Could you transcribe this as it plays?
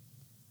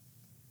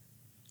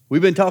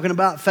We've been talking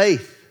about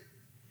faith.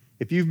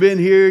 If you've been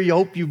here, you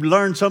hope you've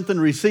learned something,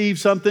 received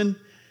something.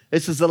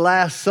 This is the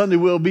last Sunday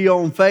we'll be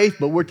on faith,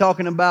 but we're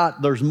talking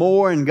about there's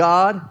more in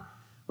God.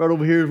 Right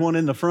over here is one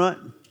in the front.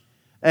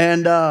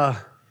 And,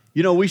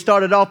 we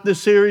started off this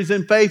series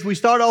in faith. We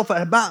start off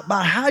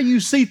about how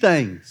you see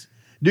things.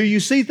 Do you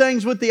see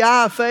things with the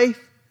eye of faith?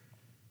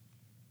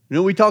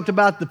 We talked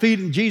about the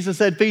feeding. Jesus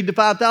said, feed the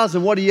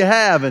 5,000. What do you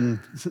have? And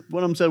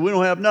one of them said, we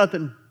don't have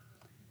nothing.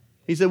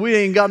 He said, we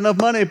ain't got enough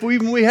money. If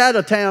we had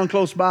a town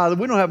close by,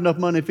 we don't have enough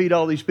money to feed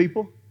all these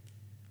people.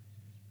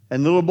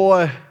 And the little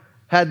boy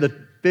had the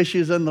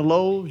fishes and the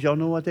loaves. Y'all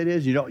know what that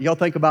is? Y'all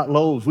think about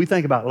loaves. We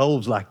think about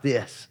loaves like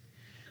this.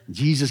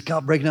 Jesus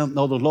kept breaking them.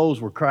 No, the loaves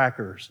were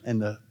crackers, and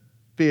the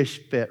fish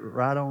fit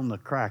right on the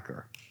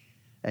cracker.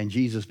 And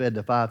Jesus fed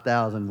the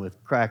 5,000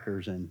 with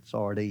crackers and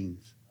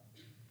sardines.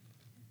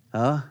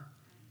 Huh?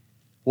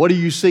 What do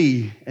you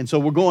see? And so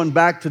we're going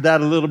back to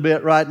that a little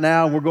bit right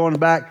now. We're going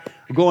back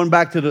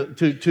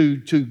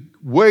to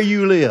where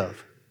you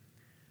live,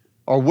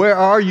 or where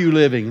are you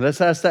living? Let's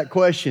ask that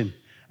question.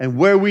 And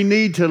where we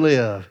need to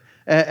live.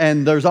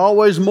 And there's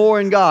always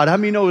more in God. How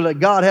many know that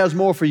God has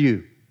more for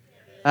you?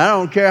 I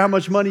don't care how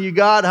much money you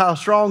got, how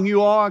strong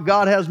you are.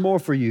 God has more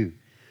for you,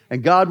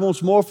 and God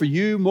wants more for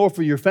you, more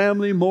for your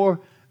family, more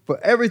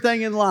for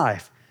everything in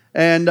life.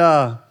 And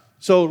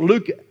so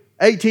Luke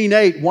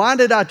 18:8. Why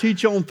did I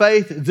teach on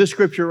faith? This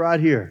scripture right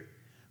here.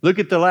 Look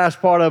at the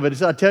last part of it.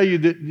 It's, I tell you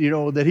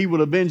that He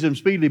will avenge them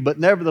speedily, but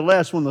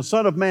nevertheless, when the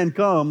Son of Man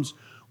comes,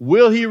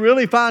 will He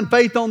really find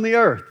faith on the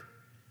earth?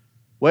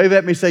 Wave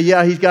at me, say,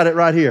 yeah, He's got it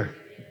right here.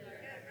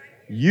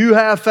 You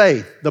have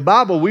faith. The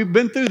Bible, we've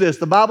been through this.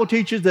 The Bible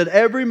teaches that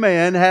every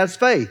man has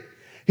faith.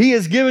 He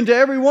has given to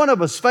every one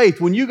of us faith.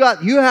 When you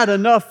had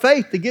enough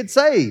faith to get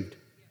saved.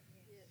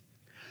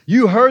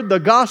 You heard the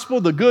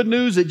gospel, the good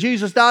news that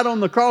Jesus died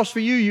on the cross for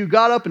you. You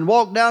got up and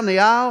walked down the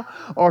aisle,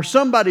 or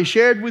somebody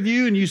shared with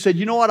you and you said,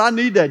 you know what, I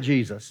need that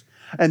Jesus.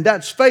 And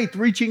that's faith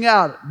reaching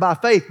out by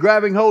faith,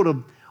 grabbing hold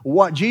of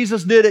what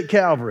Jesus did at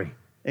Calvary.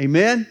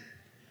 Amen?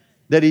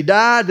 That He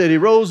died, that He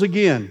rose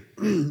again.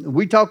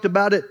 We talked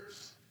about it,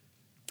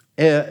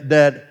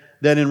 that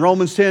in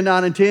Romans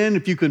 10:9 and 10,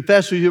 if you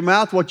confess with your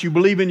mouth what you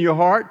believe in your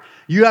heart,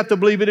 you have to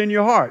believe it in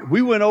your heart.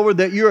 We went over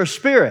that you're a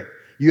spirit.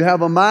 You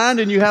have a mind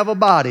and you have a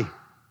body.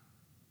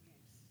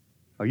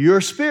 Or you're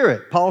a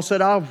spirit. Paul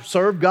said, I'll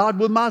serve God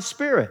with my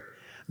spirit.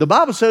 The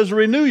Bible says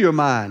renew your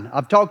mind.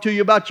 I've talked to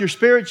you about your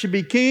spirit should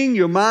be king,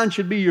 your mind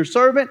should be your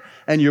servant,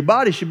 and your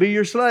body should be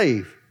your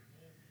slave.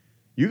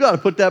 You got to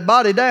put that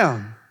body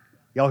down.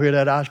 Y'all hear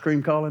that ice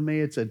cream calling me?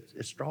 It's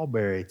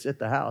strawberry. It's at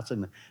the house,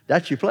 and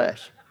that's your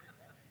flesh.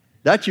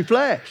 That's your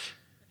flesh.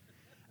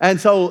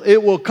 And so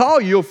it will call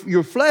you,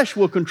 your flesh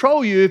will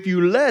control you if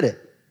you let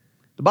it.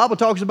 The Bible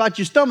talks about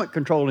your stomach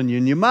controlling you,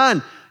 and your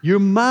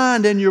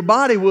mind and your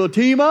body will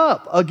team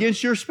up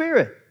against your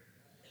spirit.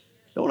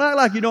 Don't act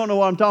like you don't know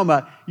what I'm talking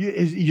about.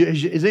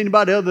 Is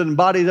anybody other than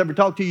bodies ever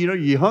talked to you?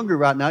 You're hungry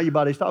right now, your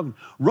body's talking.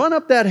 Run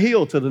up that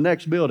hill to the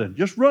next building.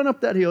 Just run up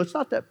that hill. It's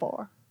not that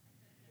far.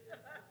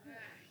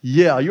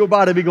 Yeah, your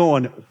body be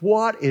going,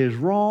 what is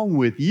wrong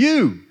with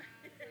you?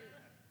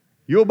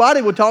 Your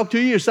body will talk to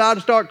you. Your side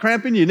will start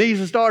cramping. Your knees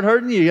will start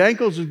hurting. Your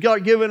ankles will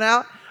start giving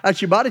out.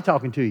 That's your body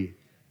talking to you.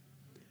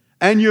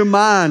 And your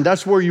mind,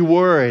 that's where you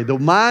worry. The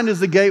mind is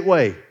the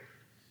gateway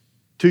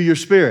to your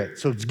spirit.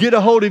 So get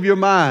a hold of your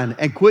mind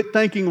and quit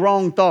thinking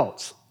wrong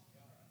thoughts.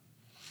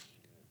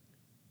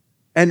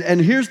 And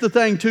here's the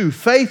thing too.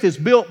 Faith is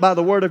built by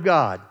the Word of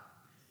God,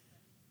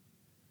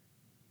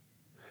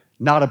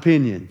 not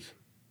opinions.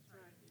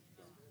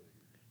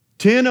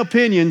 10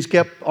 opinions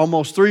kept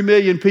almost 3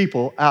 million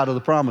people out of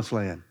the promised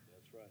land.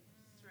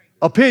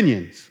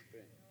 Opinions.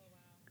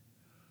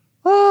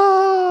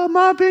 Oh,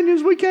 my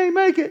opinions, we can't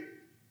make it.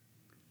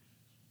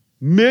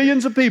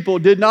 Millions of people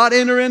did not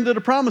enter into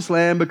the promised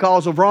land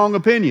because of wrong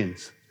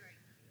opinions.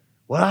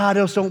 Well, I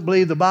just don't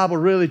believe the Bible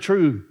is really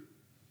true.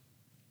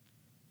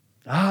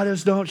 I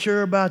just don't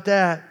sure about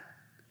that.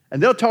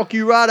 And they'll talk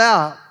you right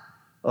out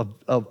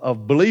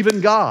of believing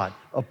God,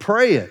 of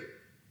praying.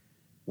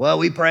 Well,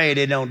 we prayed,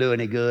 it don't do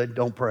any good.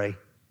 Don't pray.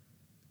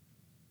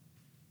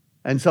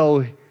 And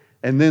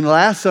then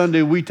last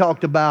Sunday we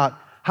talked about,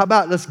 how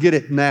about let's get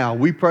it now.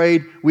 We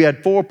prayed, we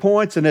had 4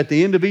 points, and at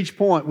the end of each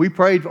point, we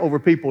prayed over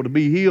people to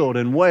be healed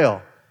and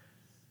well.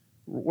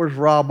 Where's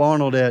Rob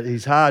Arnold at?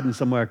 He's hiding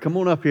somewhere. Come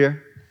on up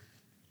here.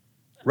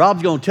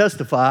 Rob's going to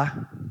testify.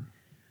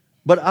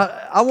 But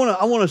I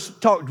want to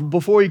talk,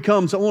 before he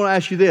comes, I want to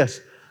ask you this.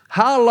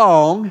 How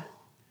long,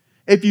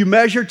 if you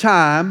measure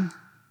time,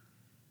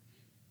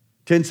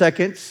 10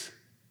 seconds,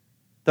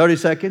 30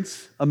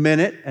 seconds, a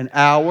minute, an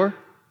hour,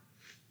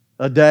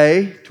 a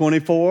day,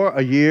 24,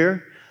 a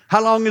year,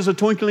 how long is a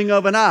twinkling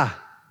of an eye?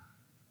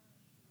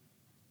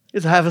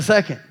 It's a half a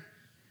second.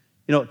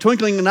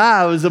 Twinkling an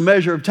eye is a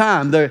measure of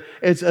time.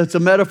 It's a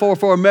metaphor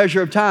for a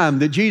measure of time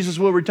that Jesus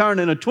will return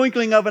in a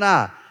twinkling of an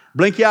eye.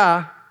 Blink your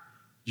eye.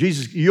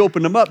 Jesus, you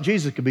open them up,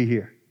 Jesus could be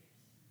here.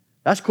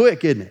 That's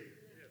quick, isn't it?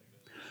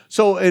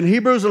 So in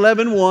Hebrews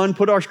 11:1,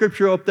 put our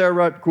scripture up there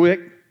right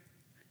quick.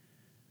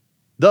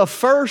 The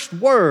first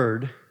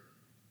word,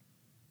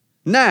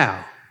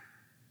 now.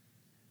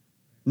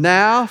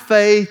 Now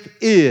faith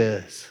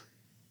is.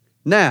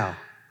 Now.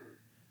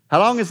 How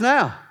long is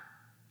now?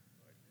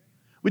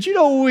 But you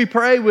know when we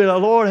pray with the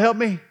Lord, help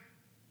me?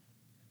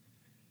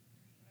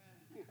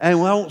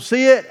 And we don't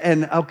see it,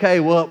 and I'm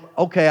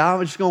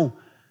just going,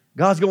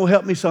 God's going to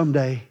help me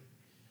someday.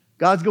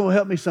 God's going to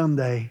help me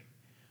someday.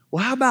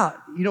 Well, how about,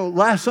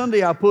 last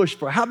Sunday I pushed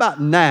for, how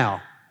about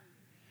now?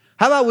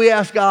 How about we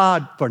ask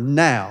God for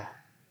now?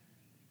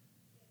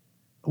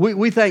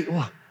 We think,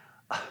 well,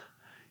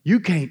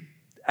 you can't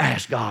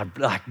ask God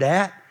like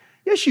that.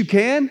 Yes, you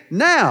can.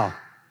 Now.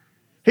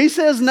 He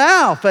says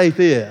now faith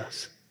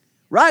is.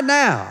 Right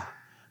now.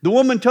 The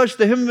woman touched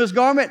the hem of his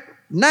garment.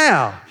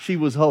 Now she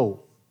was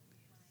whole.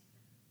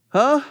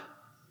 Huh?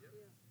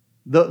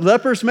 The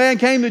leprous man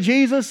came to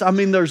Jesus. I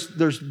mean,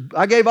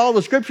 I gave all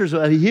the scriptures.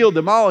 He healed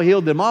them all.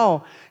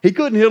 He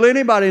couldn't heal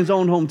anybody in his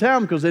own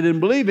hometown because they didn't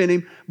believe in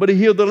him, but he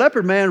healed the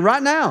leopard man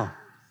right now.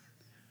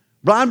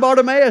 Blind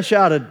Bartimaeus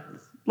shouted,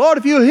 Lord,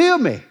 if you heal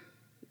me,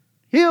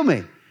 heal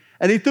me.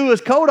 And he threw his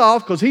coat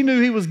off because he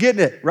knew he was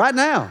getting it right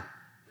now.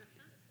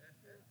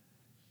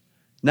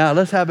 Now,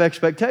 let's have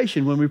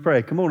expectation when we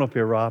pray. Come on up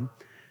here, Rob.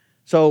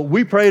 So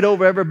we prayed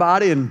over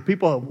everybody, and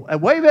people,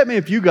 wave at me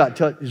if you got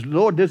touched. The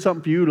Lord did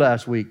something for you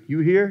last week. You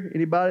here?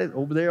 Anybody?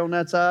 Over there on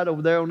that side,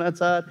 over there on that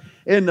side,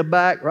 in the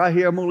back, right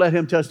here. I'm going to let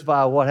him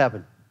testify what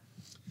happened.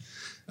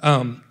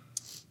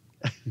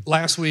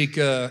 Last week,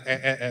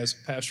 as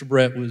Pastor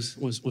Brett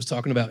was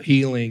talking about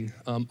healing,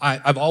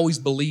 I've always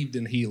believed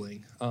in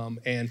healing.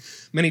 And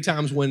many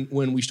times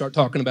when we start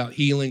talking about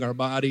healing our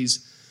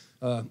bodies,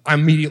 I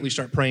immediately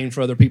start praying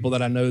for other people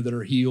that I know that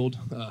are healed.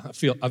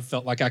 I've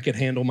felt like I could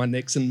handle my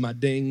nicks and my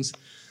dings.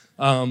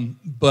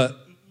 But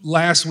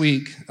last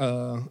week,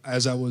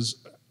 as I was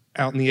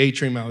out in the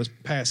atrium, I was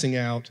passing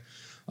out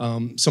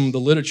some of the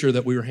literature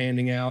that we were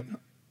handing out,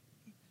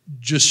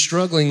 just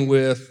struggling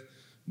with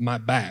my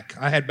back.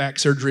 I had back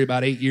surgery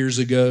about 8 years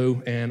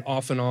ago, and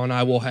off and on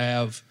I will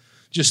have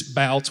just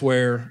bouts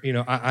where,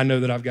 I know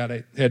that I've got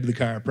to head to the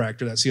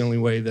chiropractor. That's the only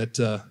way that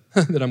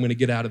that I'm going to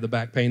get out of the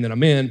back pain that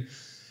I'm in.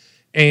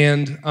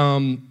 And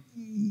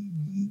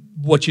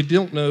what you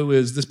don't know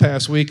is this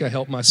past week I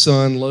helped my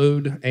son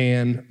load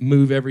and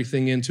move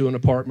everything into an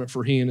apartment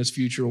for he and his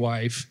future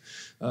wife.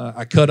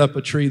 I cut up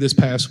a tree this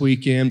past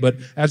weekend, but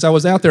as I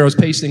was out there, I was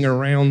pacing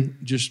around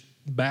just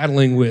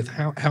battling with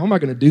how am I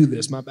going to do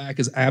this? My back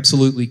is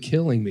absolutely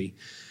killing me.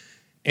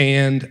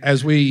 And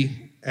as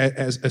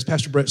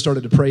Pastor Brett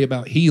started to pray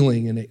about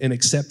healing and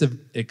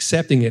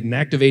accepting it and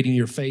activating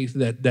your faith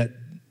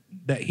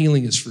that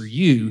healing is for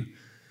you,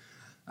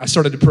 I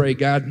started to pray,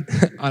 God,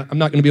 I'm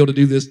not going to be able to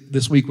do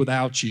this week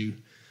without you.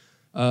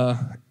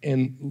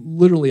 And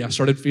literally, I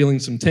started feeling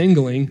some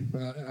tingling.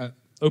 I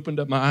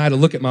opened up my eye to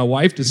look at my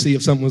wife to see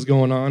if something was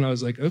going on. I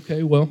was like,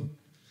 okay, well,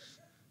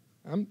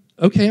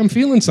 I'm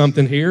feeling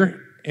something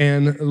here.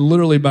 And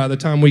literally, by the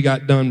time we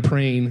got done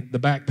praying, the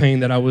back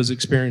pain that I was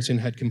experiencing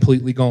had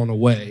completely gone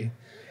away.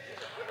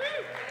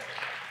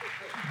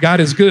 God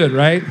is good,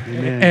 right?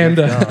 Amen.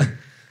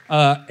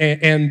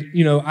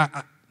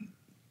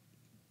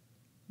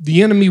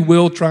 The enemy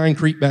will try and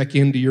creep back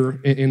into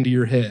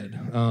your head.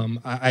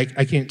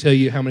 I can't tell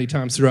you how many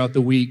times throughout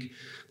the week,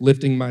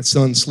 lifting my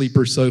son's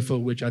sleeper sofa,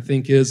 which I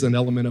think is an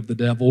element of the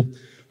devil,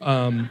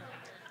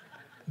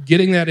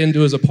 getting that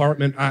into his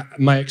apartment,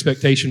 my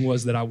expectation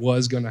was that I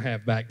was going to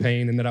have back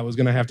pain and that I was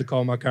going to have to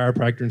call my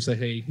chiropractor and say,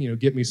 hey,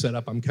 get me set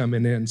up. I'm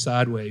coming in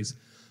sideways.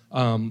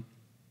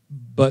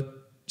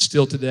 But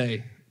still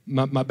today,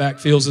 my back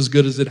feels as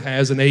good as it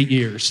has in 8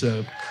 years.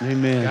 So,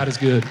 amen. God is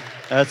good.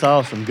 That's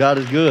awesome. God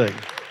is good.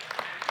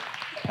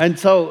 And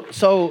so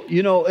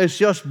it's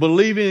just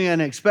believing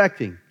and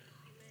expecting.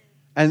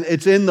 And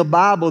it's in the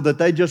Bible that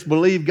they just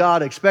believed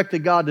God,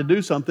 expected God to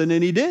do something,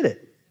 and he did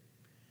it.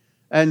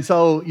 And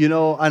so,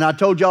 and I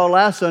told y'all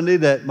last Sunday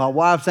that my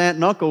wife's aunt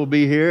and uncle will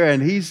be here,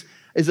 and is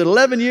it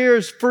 11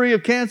 years free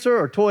of cancer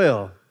or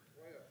 12?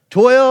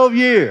 12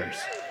 years.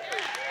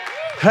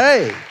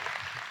 Hey.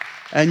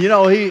 And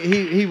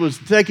he was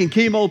taking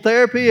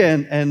chemotherapy,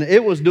 and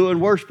it was doing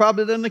worse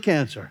probably than the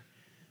cancer.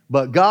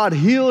 But God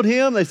healed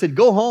him. They said,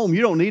 go home.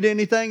 You don't need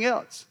anything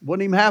else.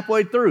 Wasn't even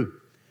halfway through.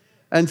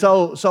 And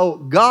so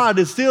God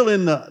is still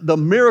in the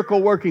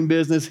miracle working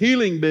business,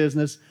 healing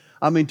business.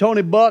 I mean,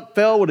 Tony Buck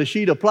fell with a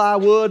sheet of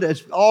plywood.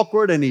 That's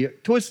awkward, and he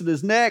twisted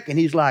his neck, and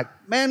he's like,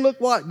 man,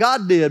 look what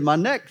God did. My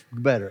neck's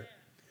better.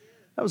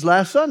 That was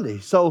last Sunday.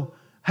 So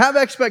have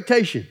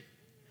expectation.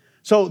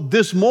 So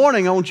this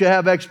morning, I want you to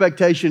have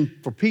expectation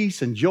for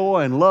peace and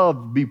joy and love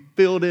to be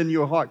filled in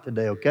your heart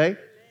today, okay?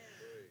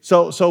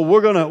 So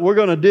we're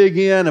gonna dig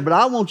in, but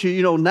I want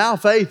you, now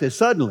faith is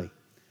suddenly.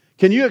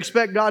 Can you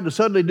expect God to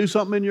suddenly do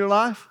something in your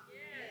life?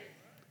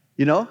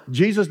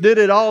 Jesus did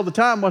it all the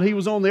time when he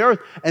was on the earth.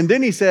 And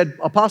then he said,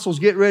 apostles,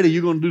 get ready.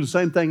 You're going to do the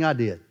same thing I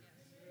did.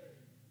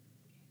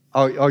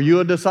 Are you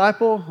a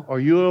disciple? Are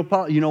you an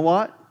apostle? You know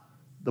what?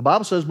 The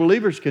Bible says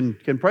believers can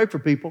pray for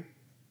people.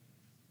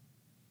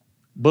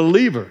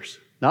 Believers,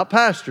 not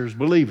pastors,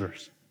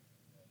 believers.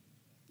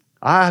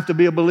 I have to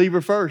be a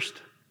believer first.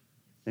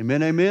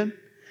 Amen, amen.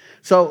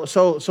 So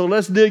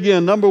let's dig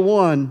in. Number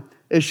one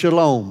is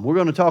shalom. We're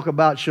going to talk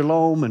about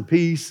shalom and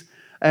peace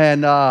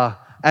and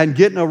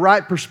getting a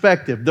right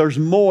perspective. There's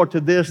more to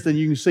this than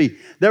you can see.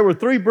 There were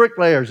three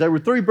bricklayers. They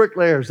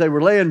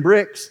were laying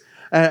bricks,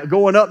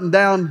 going up and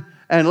down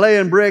and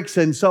laying bricks.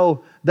 And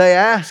so they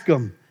asked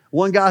them.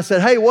 One guy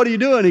said, "Hey, what are you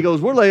doing?" He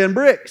goes, "We're laying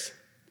bricks."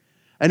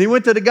 And he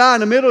went to the guy in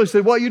the middle. He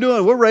said, "What are you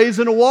doing?" "We're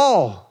raising a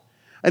wall."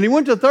 And he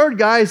went to the third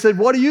guy. He said,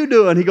 "What are you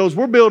doing?" He goes,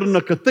 "We're building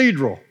a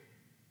cathedral."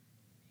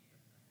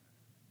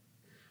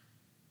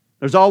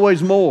 There's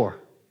always more.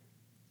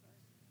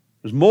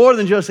 It's more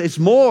than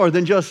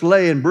just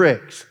laying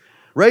bricks.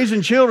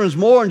 Raising children is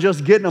more than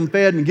just getting them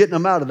fed and getting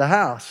them out of the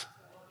house.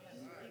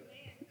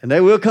 And they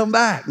will come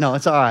back. No,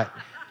 it's all right.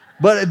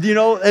 But,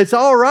 it's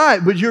all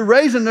right. But you're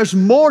raising, there's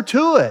more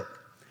to it.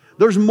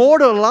 There's more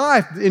to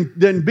life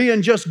than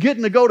being just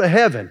getting to go to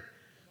heaven.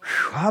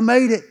 Whew, I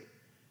made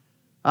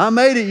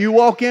it. You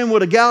walk in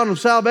with a gallon of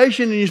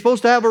salvation and you're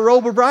supposed to have a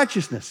robe of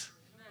righteousness.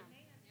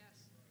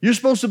 You're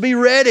supposed to be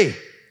ready.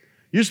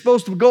 You're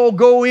supposed to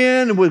go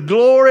in with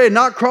glory and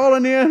not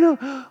crawling in.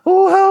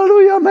 Oh,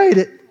 hallelujah, I made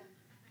it.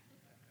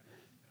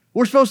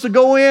 We're supposed to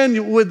go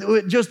in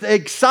with just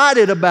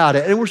excited about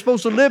it. And we're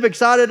supposed to live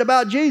excited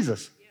about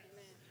Jesus.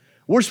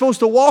 We're supposed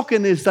to walk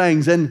in these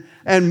things. And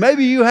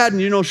maybe you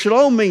hadn't,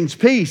 shalom means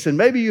peace. And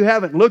maybe you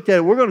haven't looked at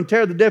it. We're going to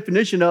tear the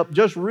definition up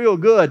just real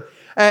good.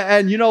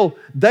 And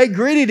they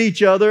greeted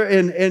each other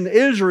in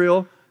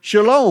Israel,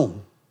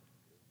 shalom.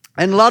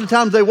 And a lot of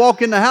times they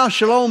walk in the house,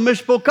 shalom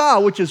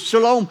mishpokah, which is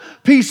shalom,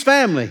 peace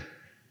family.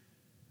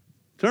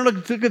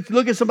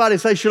 Look at somebody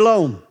and say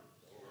shalom.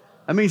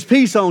 That means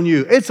peace on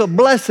you. It's a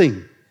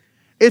blessing.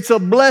 It's a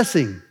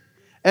blessing.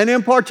 An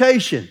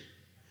impartation.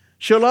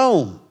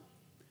 Shalom.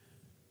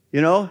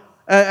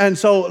 And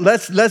so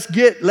let's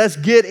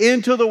get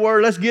into the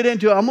word. Let's get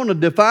into it. I'm going to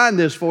define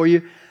this for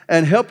you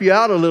and help you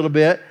out a little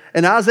bit.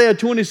 In Isaiah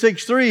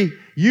 26:3,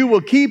 you will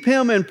keep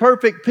him in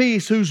perfect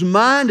peace whose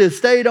mind is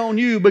stayed on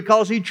you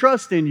because he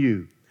trusts in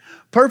you.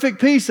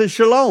 Perfect peace is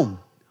shalom,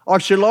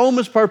 or shalom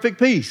is perfect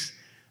peace.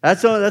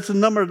 That's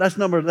another.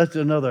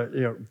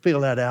 Fill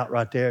that out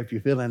right there if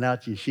you're filling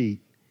out your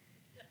sheet.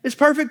 It's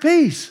perfect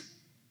peace.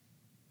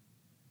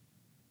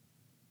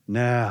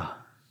 Now,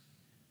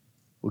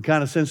 we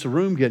kind of sense the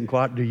room getting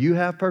quiet. Do you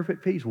have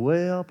perfect peace?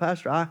 Well,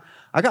 Pastor,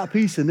 I got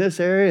peace in this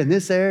area, and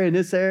this area, and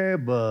this area,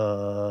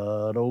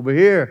 but over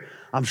here,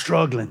 I'm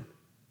struggling.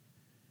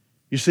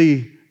 You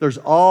see, there's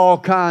all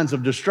kinds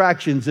of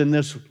distractions in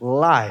this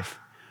life.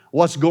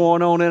 What's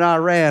going on in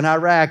Iran,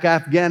 Iraq,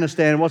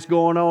 Afghanistan, what's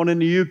going on in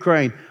the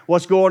Ukraine,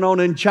 what's going on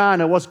in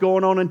China, what's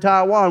going on in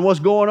Taiwan,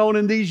 what's going on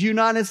in these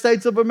United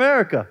States of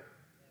America.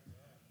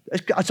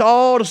 It's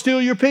all to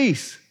steal your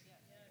peace.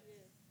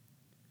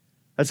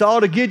 That's all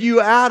to get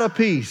you out of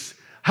peace.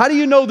 How do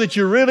you know that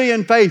you're really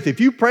in faith? If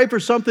you pray for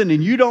something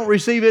and you don't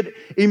receive it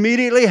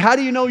immediately, how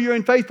do you know you're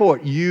in faith for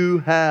it? You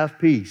have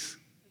peace.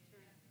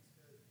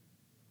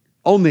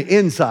 On the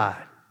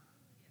inside.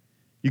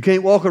 You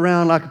can't walk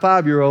around like a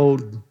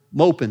 5-year-old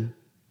moping.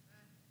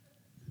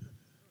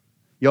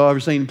 Y'all ever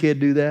seen a kid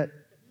do that?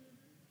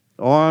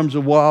 Arms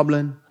are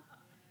wobbling.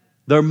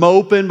 They're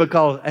moping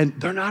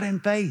and they're not in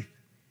faith.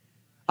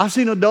 I've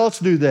seen adults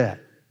do that.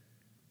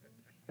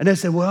 And they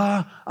say,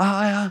 well,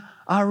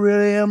 I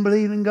really am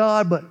believing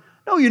God, but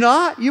no, you're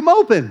not. You're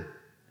moping.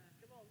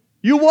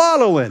 You're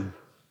wallowing.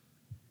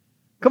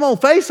 Come on,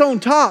 face on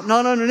top,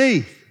 not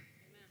underneath.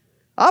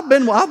 I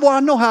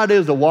know how it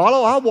is to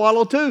wallow. I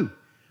wallow too.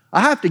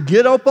 I have to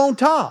get up on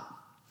top.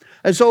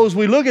 And so as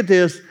we look at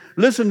this,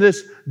 listen to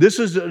this. This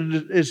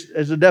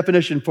is a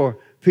definition for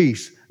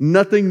peace.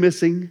 Nothing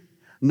missing,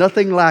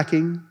 nothing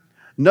lacking,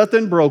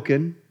 nothing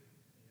broken.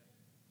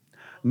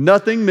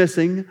 Nothing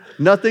missing,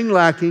 nothing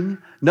lacking,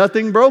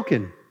 nothing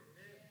broken.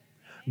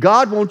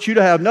 God wants you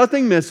to have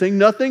nothing missing,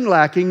 nothing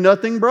lacking,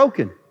 nothing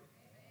broken.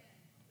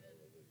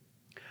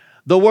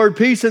 The word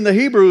peace in the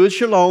Hebrew is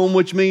shalom,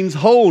 which means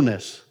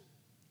wholeness.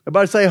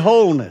 Everybody say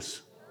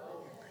wholeness.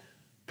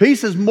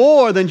 Peace is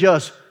more than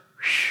just,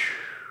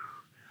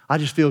 I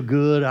just feel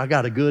good. I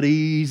got a good,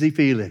 easy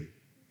feeling.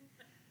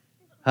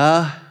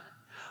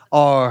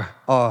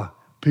 Or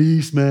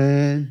peace,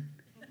 man.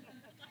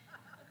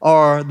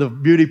 Or the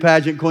beauty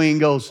pageant queen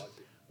goes,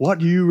 what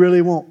do you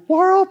really want?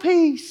 World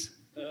peace.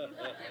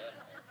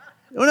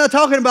 We're not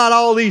talking about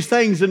all these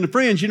things in the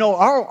fringe.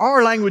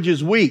 Our language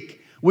is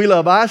weak. We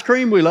love ice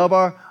cream. We love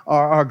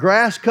our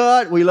grass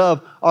cut. We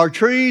love our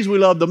trees. We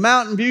love the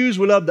mountain views.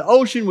 We love the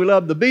ocean. We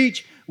love the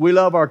beach. We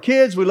love our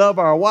kids. We love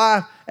our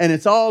wife. And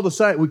it's all the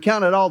same. We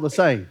count it all the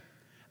same.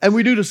 And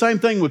we do the same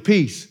thing with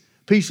peace.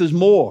 Peace is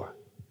more.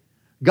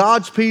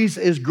 God's peace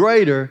is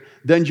greater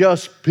than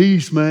just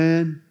peace,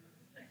 man.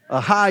 A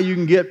high you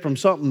can get from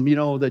something,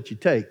 that you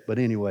take. But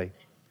anyway,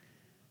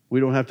 we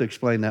don't have to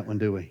explain that one,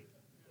 do we?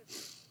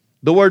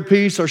 The word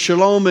peace or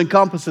shalom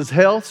encompasses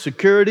health,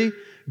 security,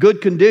 good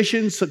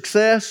conditions,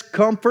 success,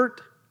 comfort,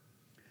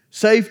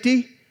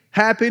 safety,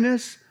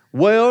 happiness,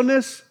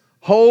 wellness,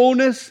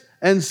 wholeness,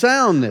 and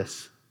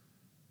soundness.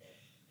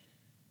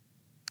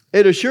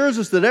 It assures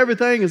us that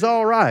everything is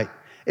all right.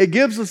 It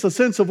gives us a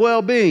sense of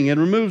well-being and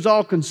removes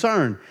all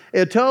concern.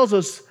 It tells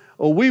us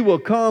we will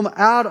come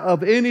out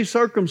of any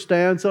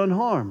circumstance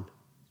unharmed.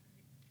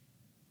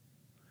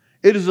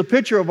 It is a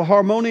picture of a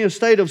harmonious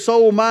state of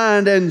soul,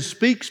 mind, and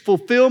speaks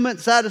fulfillment,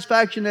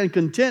 satisfaction, and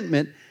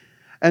contentment.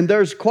 And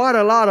there's quite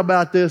a lot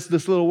about this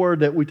little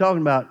word that we're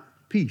talking about,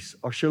 peace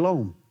or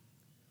shalom.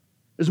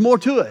 There's more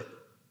to it.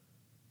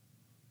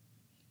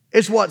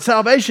 It's what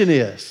salvation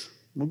is.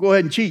 We'll go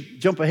ahead and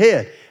jump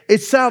ahead.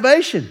 It's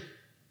salvation.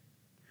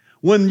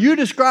 When you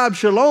describe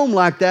shalom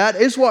like that,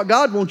 it's what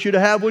God wants you to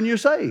have when you're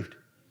saved.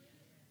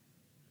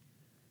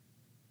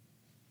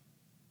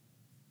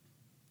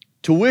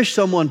 To wish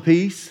someone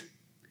peace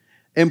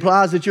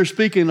implies that you're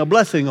speaking a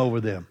blessing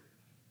over them.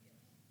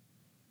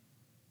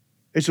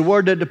 It's a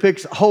word that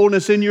depicts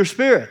wholeness in your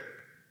spirit,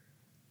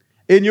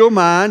 in your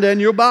mind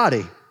and your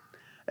body,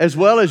 as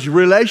well as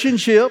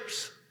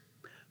relationships,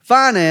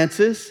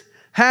 finances,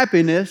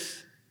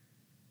 happiness.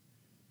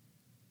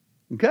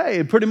 Okay,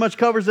 it pretty much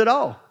covers it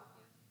all.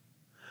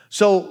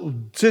 So,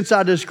 since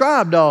I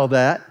described all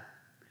that,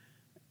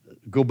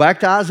 go back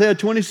to Isaiah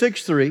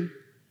 26:3.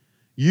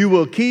 You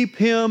will keep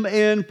him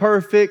in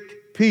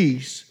perfect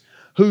peace,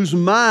 whose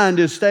mind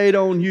is stayed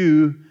on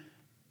you,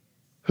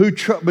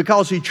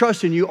 because he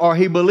trusts in you or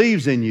he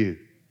believes in you.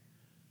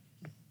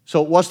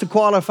 So, what's the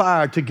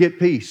qualifier to get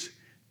peace?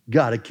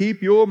 Got to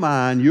keep your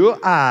mind, your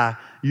eye,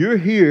 your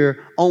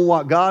ear on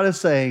what God is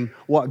saying,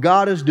 what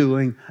God is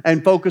doing,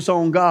 and focus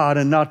on God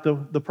and not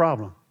the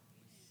problem.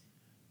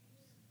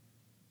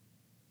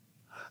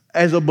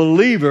 As a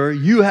believer,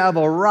 you have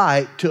a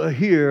right to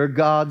hear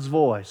God's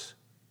voice.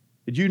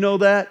 Did you know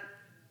that?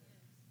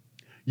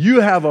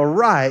 You have a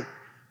right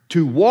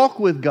to walk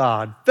with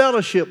God,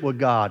 fellowship with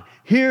God,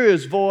 hear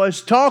His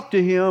voice, talk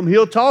to Him.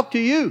 He'll talk to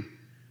you.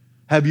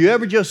 Have you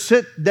ever just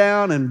sit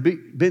down and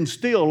been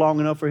still long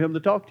enough for Him to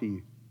talk to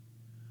you?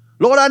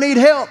 Lord, I need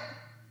help.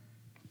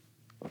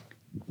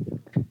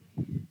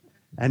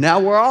 And now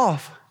we're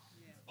off,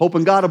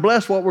 hoping God will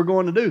bless what we're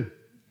going to do.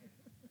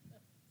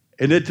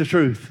 Isn't it the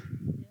truth?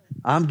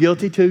 I'm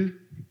guilty too.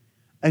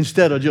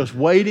 Instead of just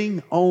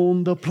waiting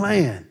on the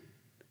plan.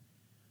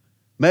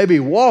 Maybe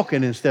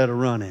walking instead of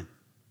running.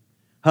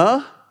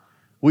 Huh?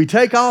 We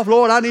take off,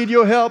 Lord, I need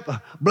your help.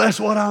 Bless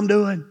what I'm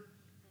doing.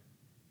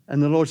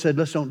 And the Lord said,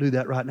 let's don't do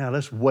that right now.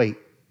 Let's wait.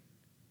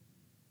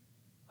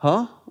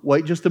 Huh?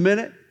 Wait just a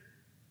minute.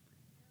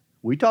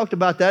 We talked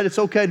about that. It's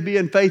okay to be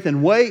in faith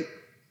and wait.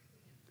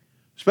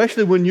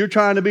 Especially when you're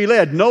trying to be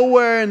led.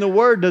 Nowhere in the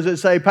Word does it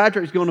say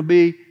Patrick's going to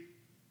be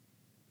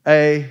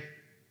a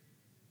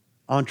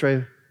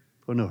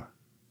entrepreneur.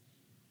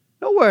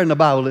 Nowhere in the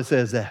Bible it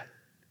says that.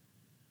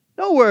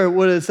 Nowhere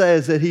would it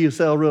says that he will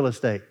sell real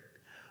estate.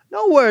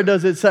 Nowhere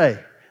does it say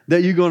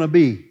that you're going to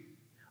be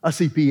a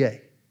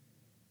CPA.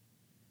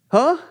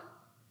 Huh?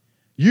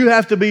 You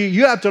have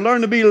to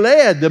learn to be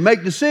led to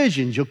make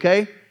decisions,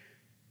 okay?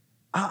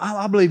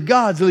 I believe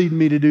God's leading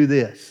me to do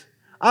this.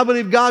 I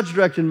believe God's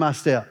directing my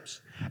steps.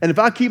 And if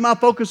I keep my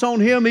focus on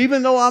Him,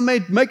 even though I may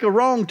make a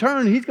wrong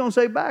turn, He's going to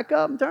say, back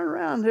up and turn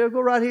around. He'll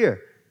go right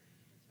here.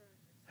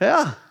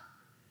 Yeah.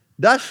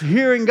 That's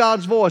hearing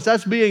God's voice.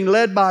 That's being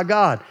led by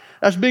God.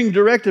 That's being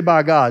directed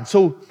by God.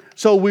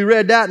 So we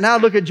read that. Now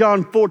look at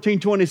John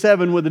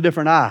 14:27 with a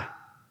different eye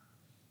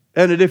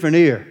and a different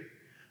ear.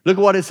 Look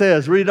at what it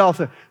says. Read it off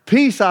there.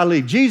 Peace I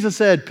leave. Jesus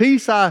said,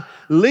 peace I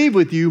leave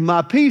with you.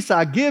 My peace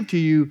I give to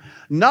you.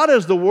 Not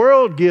as the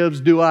world gives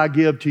do I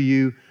give to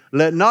you.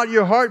 Let not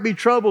your heart be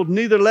troubled,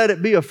 neither let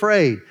it be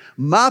afraid.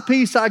 My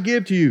peace I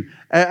give to you.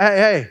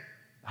 Hey,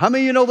 how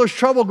many of you know there's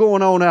trouble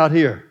going on out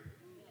here?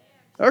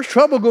 There's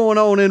trouble going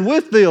on in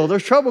Whitfield.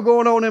 There's trouble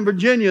going on in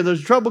Virginia.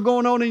 There's trouble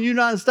going on in the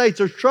United States.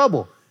 There's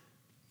trouble.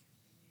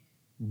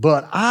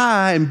 But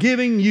I am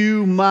giving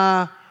you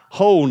my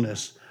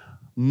wholeness,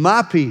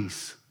 my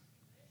peace,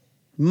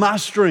 my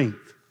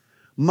strength,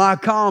 my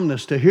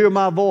calmness to hear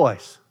my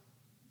voice.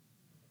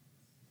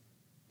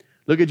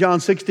 Look at John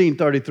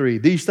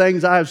 16:33. These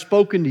things I have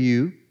spoken to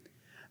you,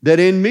 that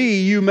in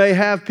me you may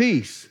have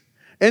peace.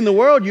 In the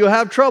world you'll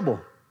have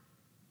trouble.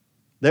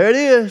 There it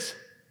is.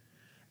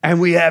 And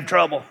we have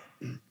trouble.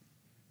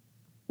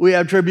 We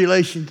have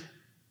tribulation.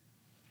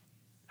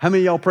 How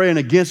many of y'all praying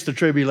against the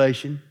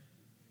tribulation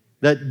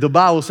that the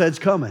Bible says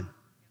coming?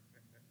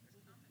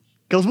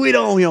 Because we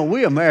don't,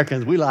 we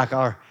Americans, we like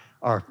our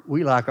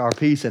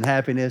peace and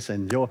happiness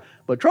and joy.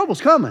 But trouble's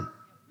coming.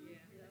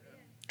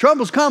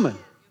 Trouble's coming.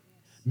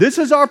 This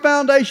is our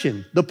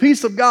foundation, the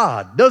peace of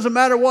God. Doesn't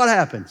matter what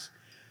happens.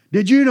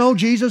 Did you know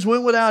Jesus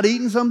went without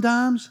eating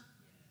sometimes?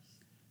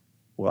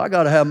 Well, I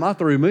got to have my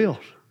 3 meals.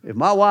 If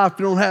my wife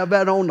don't have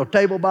that on the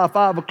table by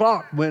 5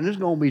 o'clock, well, there's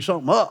going to be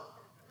something up.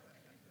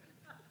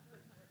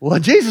 Well,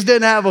 Jesus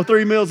didn't have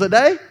 3 meals a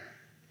day.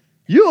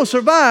 You'll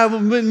survive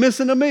with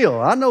missing a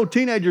meal. I know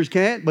teenagers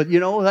can't, but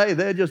hey,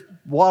 they just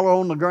wallow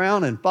on the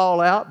ground and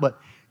fall out. But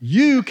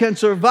you can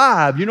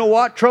survive. You know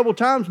what? Troubled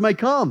times may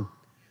come,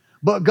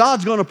 but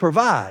God's going to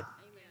provide.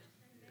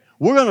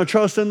 We're going to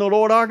trust in the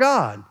Lord our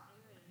God.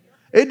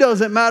 It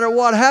doesn't matter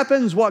what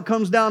happens, what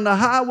comes down the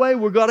highway,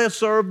 we've got to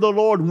serve the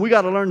Lord, and we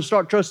got to learn to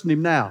start trusting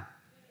Him now.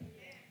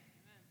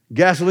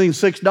 Gasoline,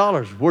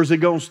 $6. Where's it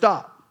going to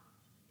stop?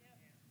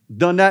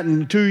 Done that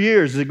in 2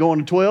 years. Is it going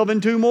to 12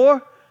 in 2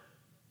 more?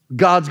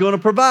 God's going to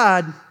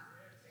provide.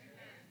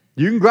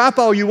 You can gripe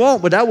all you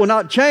want, but that will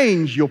not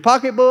change your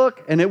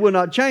pocketbook, and it will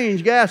not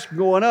change gas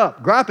going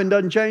up. Griping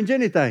doesn't change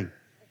anything.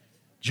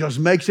 Just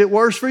makes it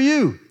worse for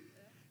you.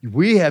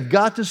 We have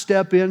got to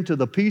step into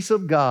the peace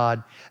of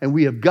God, and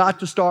we have got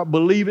to start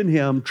believing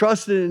Him,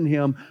 trusting in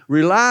Him,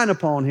 relying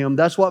upon Him.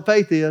 That's what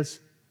faith is.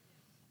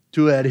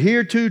 To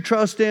adhere to,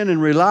 trust in,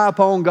 and rely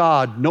upon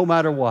God no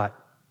matter what.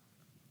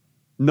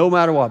 No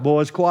matter what.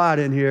 Boy, it's quiet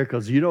in here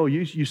because,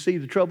 you see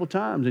the troubled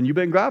times, and you've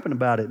been griping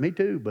about it. Me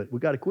too, but we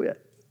got to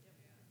quit.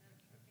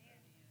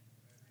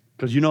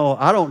 Because,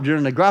 I don't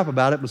generally gripe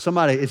about it,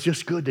 but it's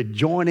just good to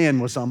join in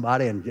with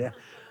somebody. And yeah,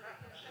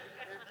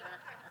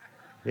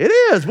 it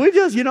is. We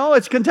just,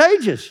 it's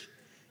contagious.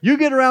 You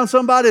get around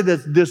somebody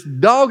that's just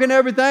dogging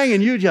everything,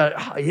 and you just,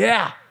 oh,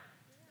 yeah.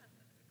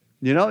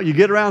 You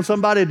get around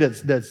somebody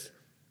that's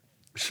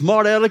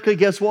smart alecky,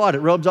 guess what? It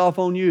rubs off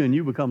on you, and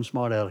you become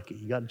smart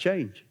alecky. You got to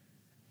change.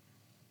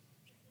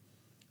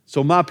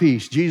 So my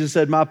peace, Jesus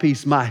said, my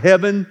peace, my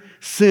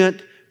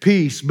heaven-sent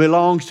peace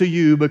belongs to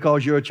you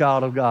because you're a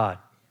child of God.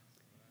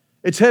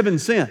 It's heaven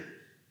sent.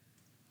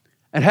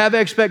 And have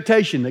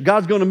expectation that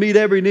God's going to meet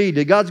every need,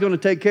 that God's going to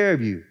take care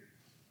of you.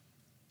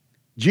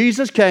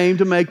 Jesus came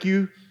to make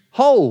you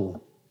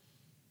whole.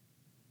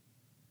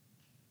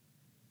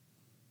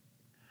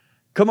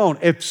 Come on,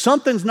 if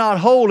something's not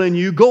whole in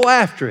you, go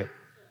after it.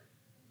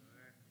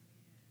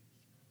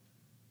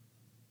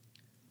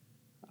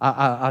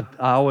 I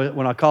always,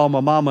 when I call my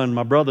mama and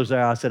my brothers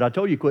there, I said, I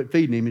told you quit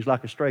feeding him. He's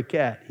like a stray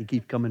cat. He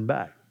keeps coming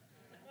back.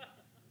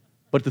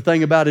 But the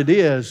thing about it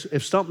is,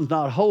 if something's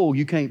not whole,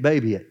 you can't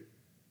baby it.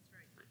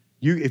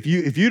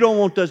 If you don't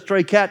want that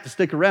stray cat to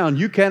stick around,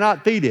 you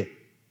cannot feed it.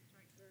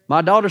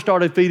 My daughter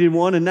started feeding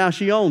one, and now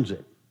she owns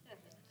it.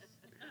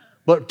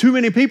 But too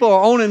many people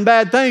are owning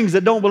bad things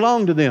that don't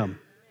belong to them.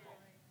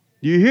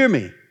 Do you hear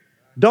me?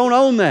 Don't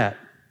own that.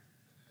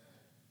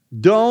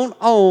 Don't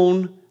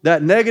own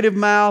that negative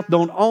mouth.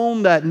 Don't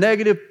own that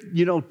negative,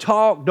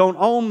 talk. Don't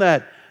own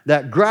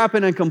that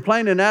griping and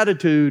complaining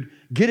attitude.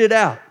 Get it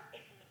out.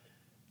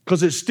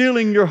 Because it's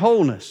stealing your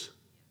wholeness.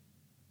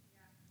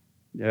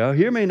 Yeah,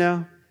 hear me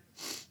now.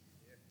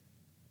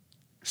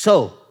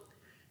 So,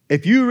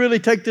 if you really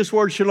take this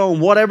word shalom,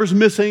 whatever's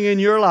missing in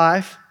your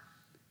life,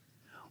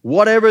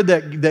 whatever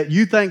that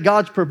you think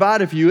God's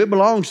provided for you, it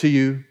belongs to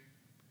you.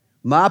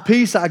 My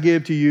peace I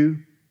give to you.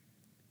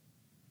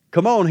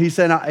 Come on, he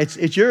said,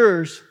 it's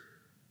yours.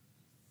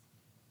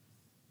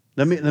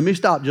 Let me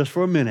stop just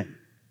for a minute.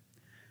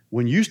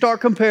 When you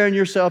start comparing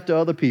yourself to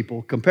other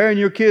people, comparing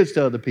your kids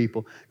to other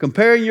people,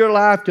 comparing your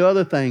life to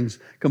other things,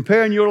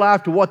 comparing your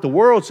life to what the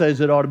world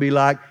says it ought to be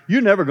like,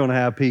 you're never going to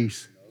have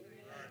peace.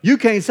 You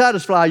can't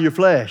satisfy your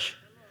flesh.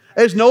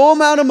 There's no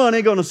amount of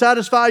money going to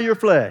satisfy your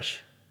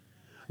flesh.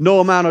 No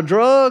amount of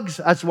drugs.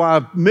 That's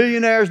why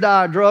millionaires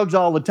die of drugs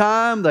all the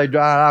time. They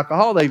die of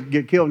alcohol. They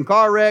get killed in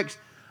car wrecks.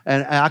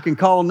 And I can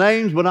call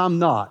names, but I'm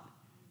not.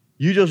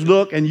 You just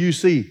look and you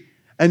see.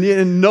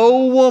 And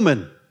no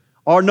woman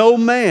or no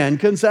man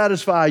can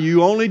satisfy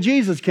you. Only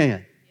Jesus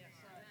can.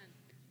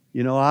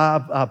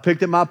 I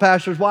picked at my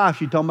pastor's wife.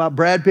 She talking about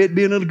Brad Pitt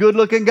being a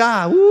good-looking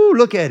guy. Woo,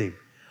 look at him.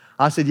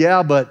 I said,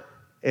 yeah, but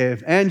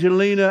if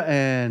Angelina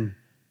and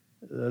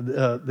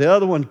the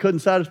other one couldn't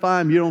satisfy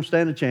him, you don't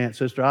stand a chance,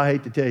 sister. I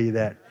hate to tell you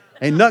that.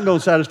 Ain't nothing going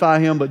to satisfy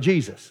him but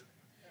Jesus.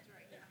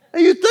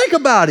 And you think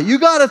about it. You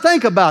got to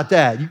think about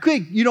that.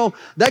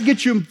 That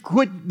gets you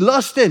quit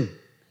lusting.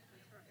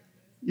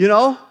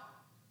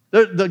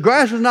 The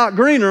grass is not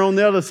greener on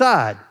the other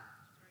side.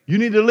 You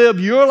need to live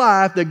your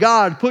life that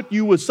God put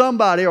you with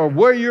somebody or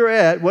where you're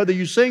at, whether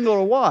you're single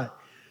or what.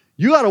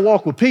 You got to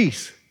walk with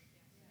peace.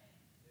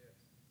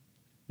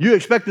 You're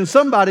expecting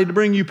somebody to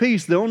bring you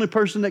peace. The only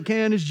person that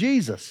can is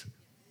Jesus.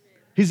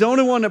 He's the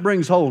only one that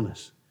brings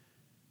wholeness.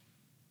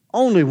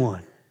 Only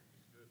one.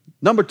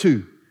 Number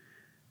 2,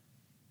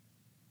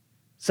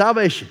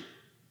 salvation.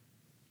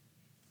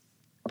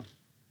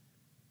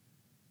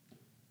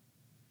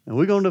 And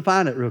we're going to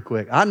define it real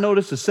quick. I know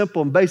this is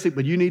simple and basic,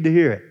 but you need to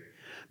hear it.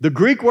 The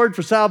Greek word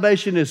for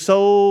salvation is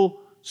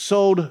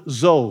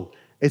sozo.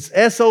 It's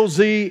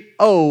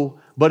S-O-Z-O,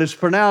 but it's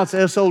pronounced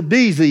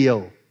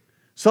S-O-D-Z-O.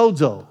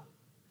 Sozo.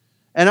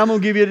 And I'm going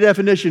to give you a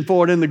definition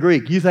for it in the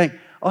Greek. You think,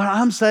 oh,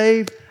 I'm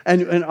saved.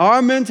 And in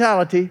our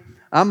mentality,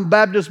 I'm a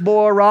Baptist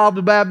boy, Rob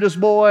the Baptist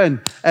boy,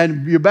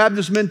 and your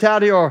Baptist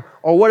mentality or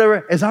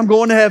whatever is I'm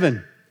going to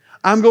heaven.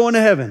 I'm going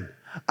to heaven.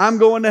 I'm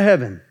going to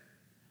heaven.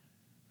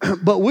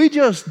 But we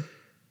just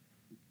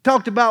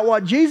talked about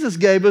what Jesus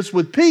gave us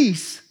with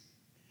peace,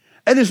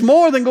 and it's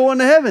more than going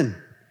to heaven.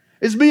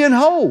 It's being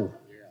whole.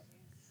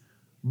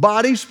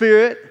 Body,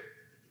 spirit,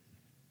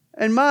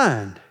 and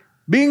mind.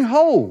 Being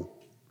whole.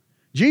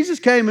 Jesus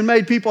came and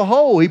made people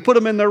whole. He put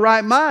them in their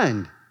right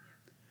mind.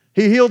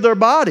 He healed their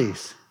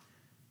bodies.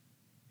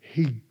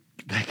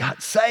 They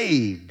got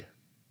saved.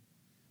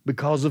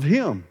 because of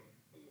him.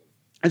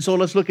 And so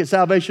let's look at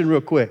salvation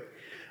real quick.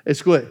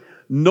 It's good.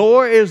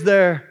 Nor is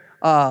there,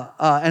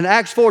 in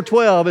Acts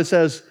 4:12, it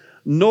says,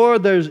 nor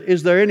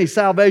is there any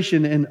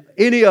salvation in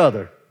any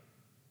other.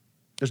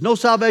 There's no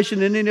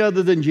salvation in any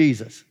other than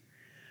Jesus.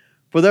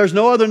 For there's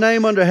no other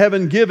name under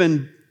heaven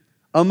given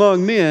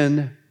among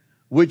men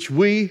which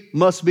we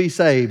must be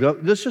saved.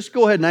 Let's just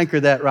go ahead and anchor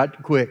that right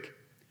quick.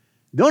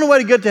 The only way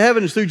to get to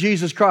heaven is through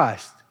Jesus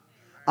Christ.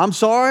 I'm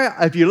sorry,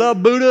 if you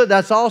love Buddha,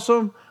 that's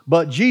awesome,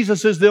 but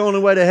Jesus is the only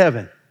way to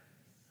heaven.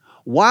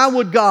 Why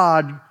would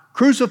God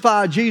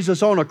crucify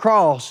Jesus on a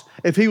cross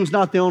if he was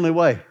not the only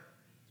way?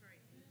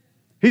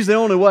 He's the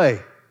only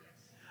way.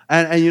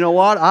 And you know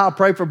what? I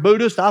pray for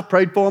Buddhists. I've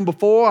prayed for them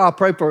before. I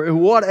pray for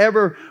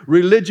whatever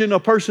religion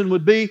a person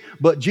would be.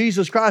 But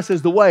Jesus Christ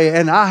is the way.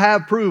 And I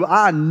have proved,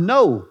 I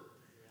know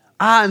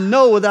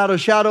without a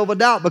shadow of a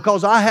doubt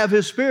because I have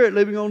his spirit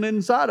living on the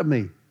inside of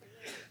me.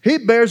 He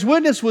bears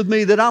witness with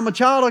me that I'm a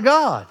child of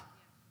God.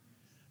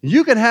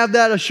 You can have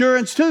that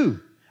assurance too.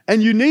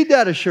 And you need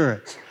that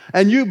assurance.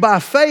 And you, by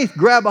faith,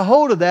 grab a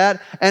hold of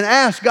that and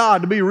ask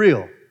God to be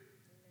real.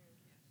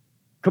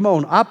 Come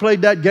on, I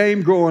played that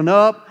game growing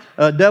up.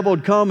 Devil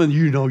would come and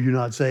you know you're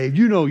not saved.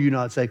 You know you're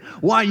not saved.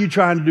 Why are you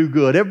trying to do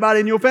good? Everybody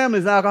in your family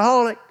is an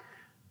alcoholic.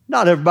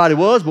 Not everybody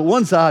was, but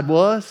one side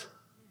was.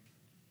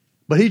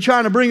 But he's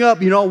trying to bring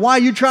up, why are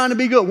you trying to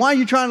be good? Why are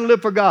you trying to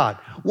live for God?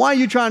 Why are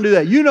you trying to do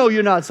that? You know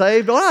you're not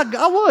saved. Well,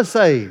 I was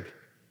saved.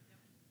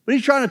 But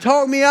he's trying to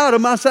talk me out of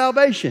my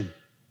salvation.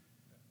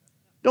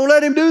 Don't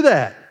let him do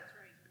that.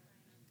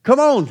 Come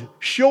on,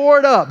 shore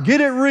it up. Get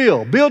it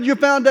real. Build your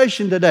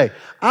foundation today.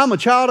 I'm a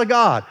child of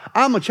God.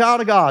 I'm a child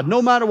of God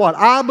no matter what.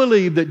 I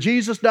believe that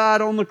Jesus died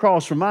on the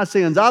cross for my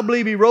sins. I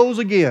believe he rose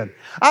again.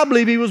 I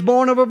believe he was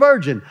born of a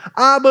virgin.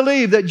 I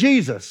believe that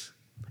Jesus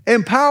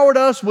empowered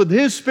us with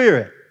his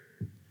spirit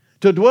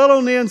to dwell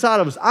on the inside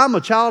of us. I'm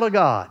a child of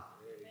God.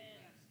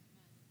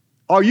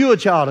 Are you a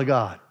child of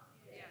God?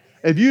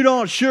 If you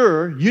don't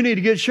sure, you need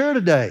to get sure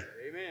today.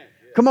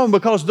 Come on,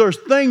 because there's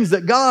things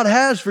that God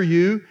has for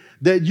you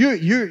that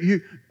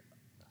you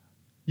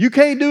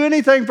can't do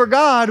anything for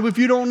God if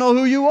you don't know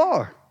who you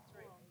are.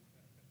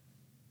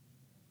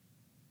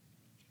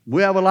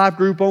 We have a life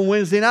group on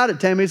Wednesday night at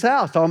Tammy's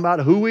house talking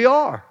about who we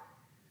are.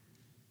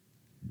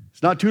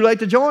 It's not too late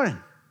to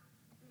join.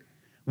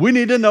 We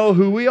need to know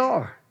who we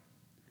are.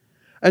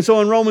 And so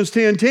in Romans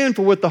 10:10,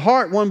 for with the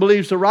heart one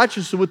believes to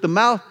righteousness, with the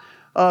mouth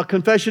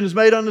confession is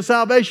made unto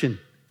salvation.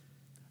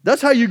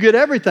 That's how you get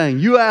everything.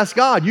 You ask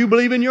God. You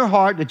believe in your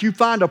heart that you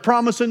find a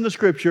promise in the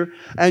Scripture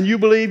and you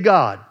believe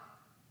God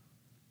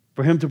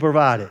for him to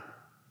provide it.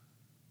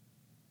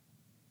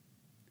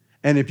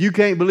 And if you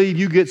can't believe,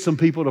 you get some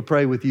people to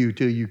pray with you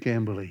till you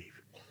can believe.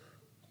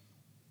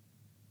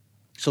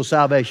 So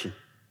salvation.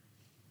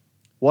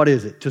 What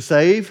is it? To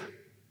save,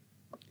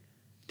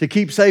 to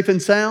keep safe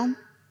and sound,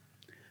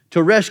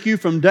 to rescue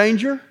from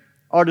danger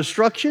or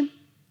destruction,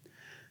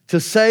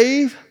 to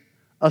save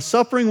a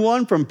suffering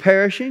one from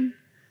perishing,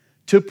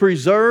 to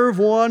preserve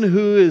one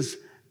who is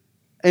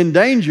in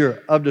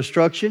danger of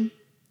destruction,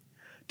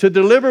 to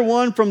deliver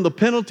one from the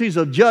penalties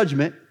of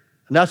judgment.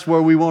 And that's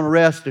where we want to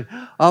rest.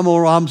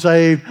 I'm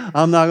saved.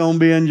 I'm not going to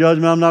be in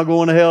judgment. I'm not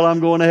going to hell. I'm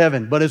going to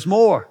heaven. But it's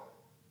more.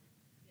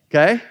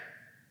 Okay?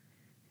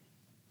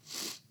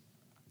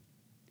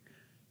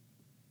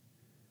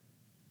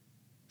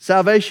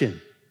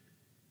 Salvation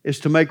is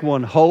to make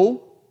one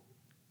whole.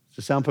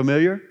 Does it sound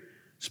familiar?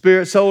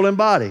 Spirit, soul, and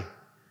body.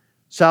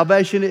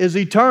 Salvation is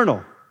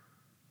eternal.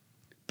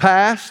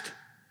 Past,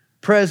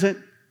 present,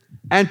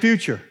 and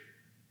future.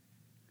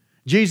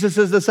 Jesus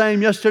is the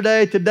same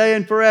yesterday, today,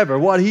 and forever.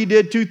 What he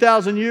did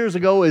 2,000 years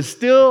ago is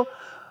still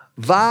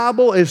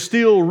viable, is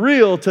still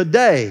real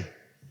today.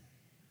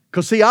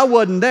 Because see, I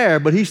wasn't there,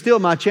 but he's still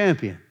my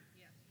champion.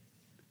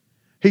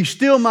 He's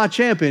still my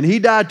champion. He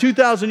died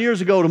 2,000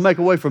 years ago to make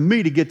a way for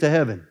me to get to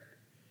heaven.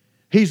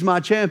 He's my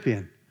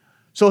champion.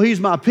 So he's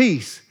my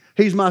peace.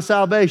 He's my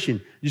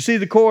salvation. You see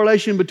the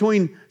correlation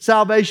between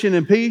salvation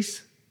and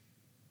peace?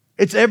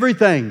 It's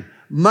everything.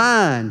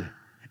 Mind.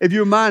 If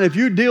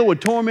you deal with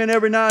torment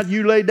every night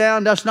you lay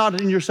down, that's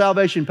not in your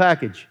salvation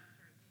package.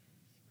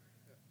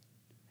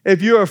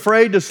 If you're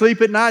afraid to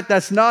sleep at night,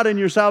 that's not in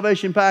your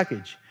salvation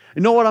package.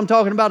 You know what I'm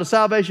talking about, a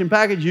salvation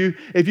package?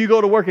 If you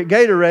go to work at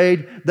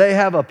Gatorade, they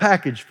have a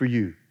package for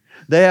you.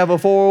 They have a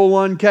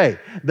 401k.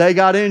 They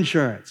got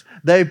insurance.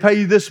 They pay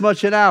you this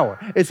much an hour.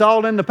 It's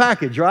all in the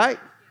package, right?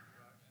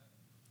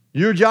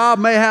 Your job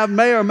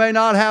may or may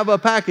not have a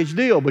package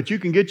deal, but you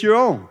can get your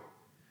own.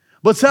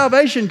 But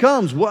salvation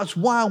comes. That's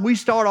why we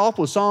start off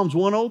with Psalms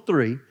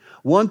 103,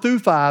 1 through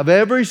 5,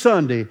 every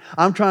Sunday.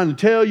 I'm trying to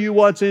tell you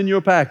what's in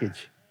your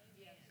package.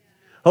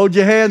 Hold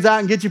your hands out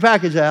and get your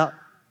package out.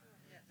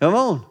 Come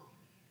on.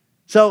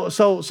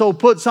 So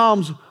put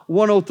Psalms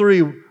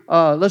 103.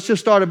 Let's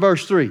just start at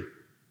verse 3.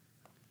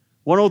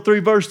 103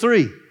 verse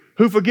 3.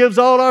 Who forgives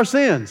all our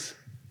sins,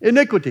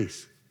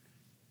 iniquities.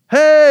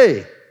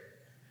 Hey!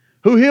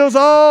 Who heals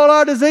all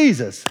our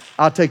diseases.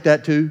 I'll take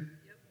that too.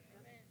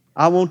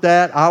 I want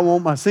that. I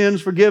want my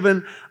sins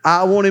forgiven.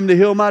 I want him to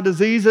heal my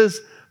diseases.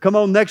 Come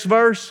on, next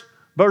verse.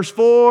 Verse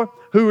 4,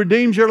 who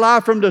redeems your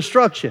life from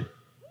destruction.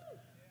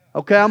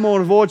 Okay, I'm going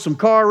to avoid some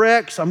car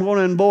wrecks. I'm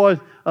going to avoid,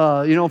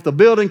 if the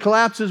building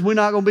collapses, we're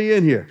not going to be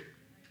in here.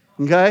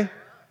 Okay?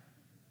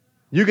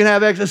 You can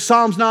have access.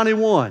 Psalms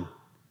 91.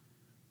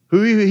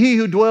 He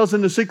who dwells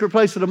in the secret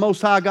place of the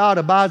Most High God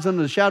abides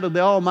under the shadow of the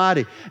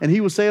Almighty. And he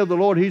will say of the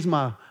Lord, He's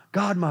my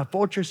God, my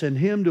fortress, in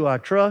Him do I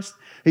trust.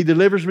 He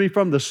delivers me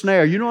from the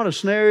snare. You know what a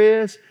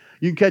snare is?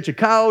 You can catch a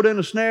coyote in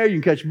a snare. You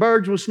can catch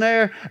birds with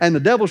snare. And the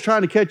devil's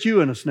trying to catch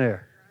you in a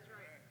snare.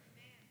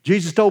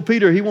 Jesus told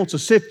Peter He wants to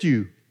sift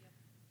you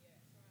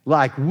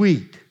like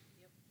wheat.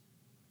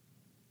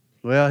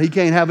 Well, He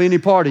can't have any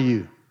part of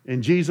you.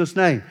 In Jesus'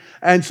 name.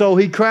 And so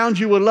He crowns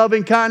you with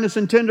loving kindness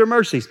and tender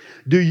mercies.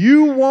 Do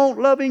you want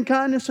loving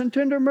kindness and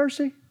tender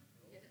mercy?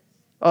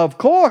 Of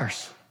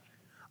course.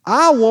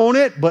 I want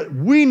it, but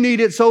we need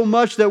it so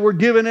much that we're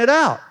giving it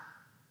out.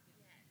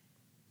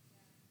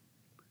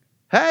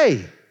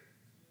 Hey,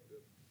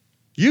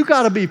 you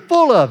got to be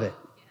full of it.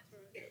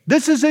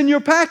 This is in your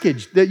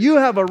package, that you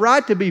have a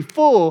right to be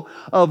full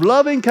of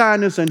loving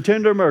kindness and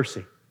tender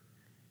mercy.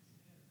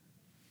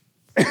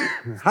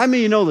 How many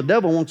of you know the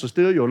devil wants to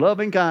steal your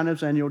loving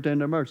kindness and your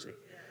tender mercy?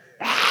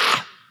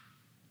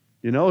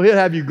 He'll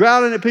have you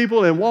growling at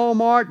people in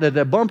Walmart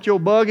that bumped your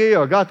buggy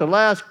or got the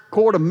last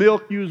quart of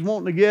milk you was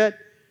wanting to get.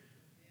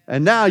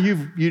 And now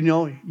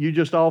you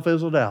just all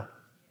fizzled out.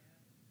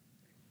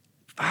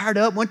 Fired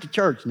up, went to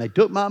church, and they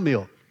took my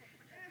milk.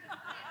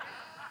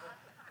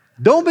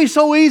 Don't be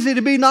so easy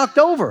to be knocked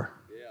over.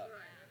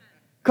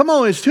 Come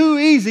on, it's too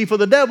easy for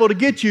the devil to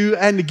get you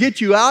and to get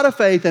you out of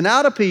faith and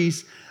out of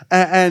peace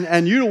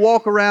and you to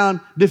walk around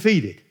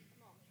defeated.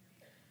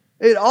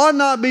 It ought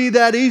not be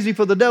that easy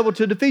for the devil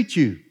to defeat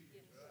you.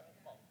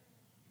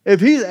 If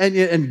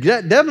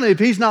definitely if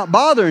he's not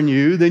bothering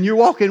you, then you're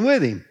walking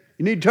with him.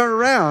 You need to turn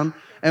around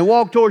and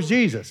walk towards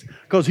Jesus,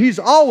 because he's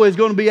always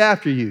going to be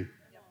after you.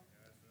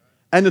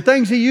 And the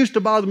things he used to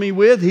bother me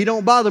with, he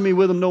don't bother me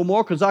with them no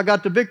more, because I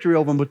got the victory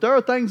over them. But there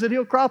are things that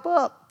he'll crop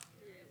up.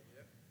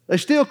 They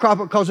still crop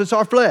up because it's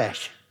our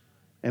flesh.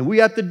 And we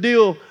have to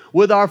deal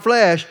with our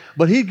flesh.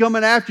 But he's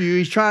coming after you.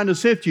 He's trying to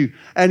sift you.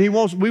 And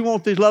we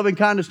want this loving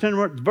kindness,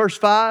 tender. Verse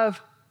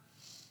 5.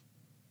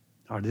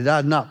 Or did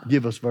I not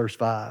give us verse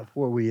 5?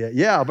 Where are we at?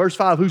 Yeah, verse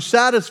 5. Who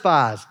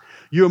satisfies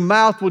your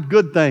mouth with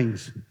good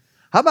things.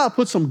 How about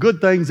put some good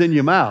things in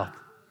your mouth?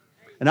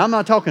 And I'm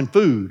not talking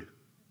food.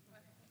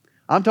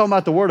 I'm talking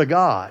about the Word of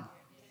God.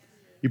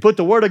 You put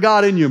the Word of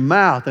God in your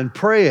mouth and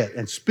pray it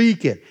and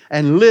speak it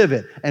and live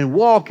it and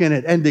walk in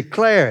it and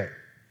declare it.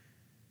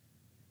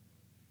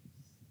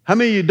 How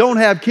many of you don't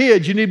have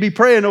kids? You need to be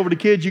praying over the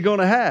kids you're going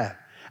to have.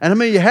 And how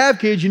many of you have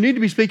kids? You need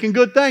to be speaking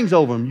good things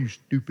over them. You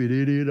stupid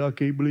idiot, I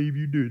can't believe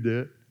you did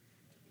that.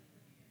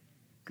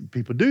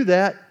 People do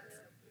that.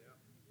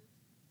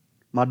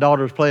 My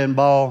daughter's playing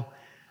ball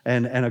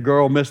and a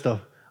girl missed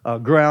a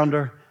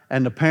grounder.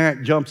 And the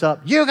parent jumps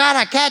up, you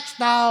got to catch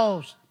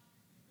those.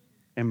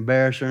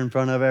 Embarrass her in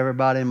front of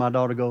everybody. And my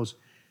daughter goes,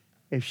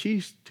 if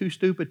she's too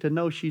stupid to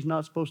know she's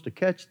not supposed to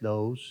catch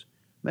those,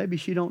 maybe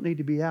she don't need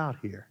to be out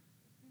here.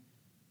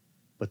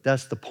 But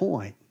that's the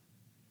point.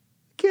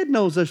 The kid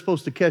knows they're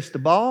supposed to catch the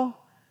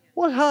ball.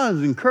 How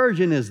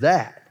encouraging is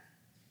that?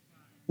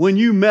 When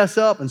you mess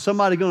up and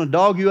somebody's going to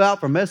dog you out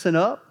for messing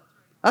up,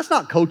 that's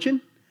not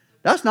coaching.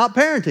 That's not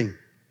parenting.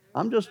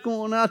 I'm just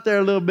going out there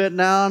a little bit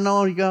now. I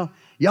know you go,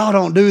 y'all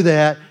don't do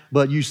that,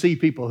 but you see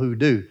people who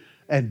do.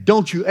 And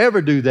don't you ever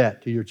do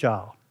that to your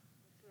child.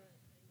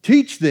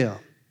 Teach them.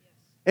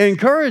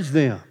 Encourage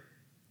them.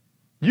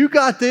 You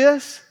got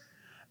this.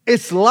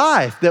 It's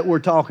life that we're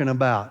talking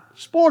about.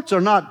 Sports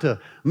are not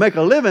to make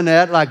a living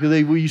at like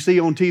you see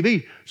on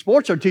TV.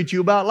 Sports are to teach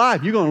you about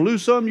life. You're going to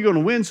lose some, you're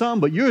going to win some,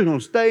 but you're going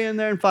to stay in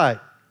there and fight.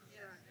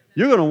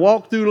 You're going to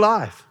walk through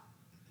life.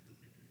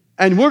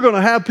 And we're going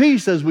to have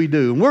peace as we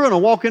do. And we're going to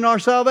walk in our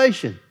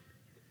salvation.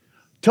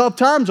 Tough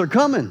times are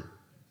coming.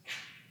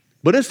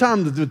 But it's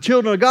time for the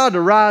children of God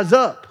to rise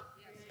up.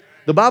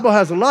 The Bible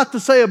has a lot to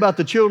say about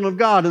the children of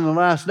God in the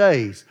last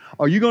days.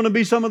 Are you going to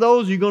be some of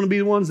those? Are you going to be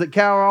the ones that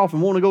cower off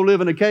and want to go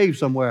live in a cave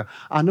somewhere?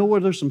 I know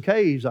where there's some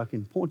caves I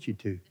can point you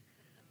to.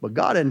 But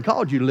God hasn't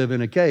called you to live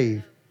in a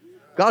cave.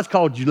 God's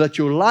called you to let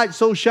your light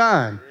so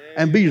shine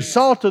and be the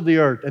salt of the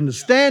earth and to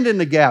stand in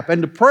the gap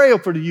and to pray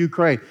for the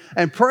Ukraine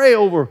and pray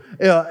over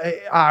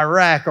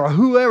Iraq or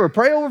whoever.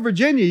 Pray over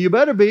Virginia. You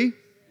better be.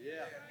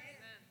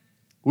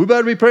 We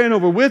better be praying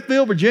over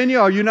Whitfield, Virginia,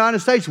 or United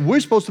States. We're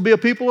supposed to be a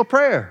people of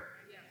prayer.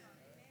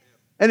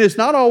 And it's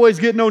not always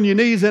getting on your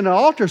knees in an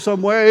altar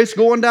somewhere. It's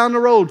going down the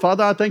road.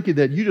 Father, I thank you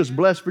that you just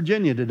bless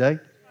Virginia today.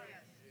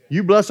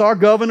 You bless our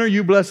governor.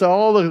 You bless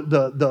all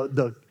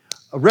the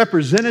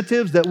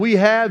representatives that we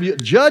have.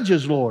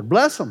 Judges, Lord,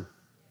 bless them.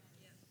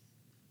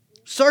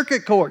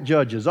 Circuit court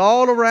judges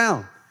all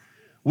around.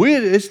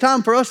 It's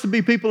time for us to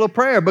be people of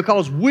prayer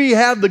because we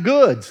have the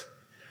goods.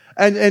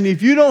 And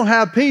if you don't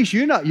have peace,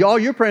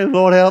 you're praying,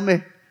 Lord, help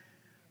me.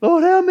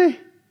 Lord, help me.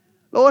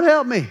 Lord,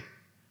 help me.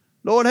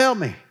 Lord, help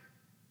me.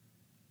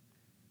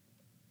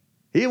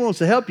 He wants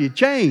to help you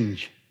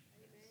change.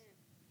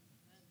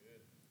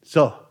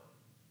 So,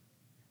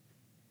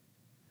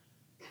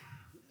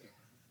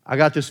 I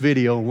got this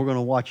video and we're going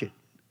to watch it.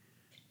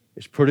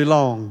 It's pretty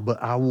long,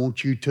 but I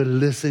want you to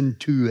listen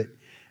to it.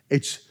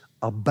 It's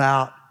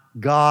about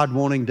God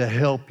wanting to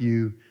help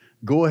you.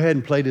 Go ahead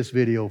and play this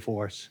video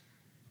for us.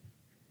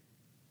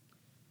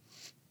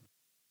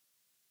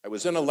 I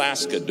was in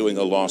Alaska doing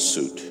a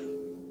lawsuit.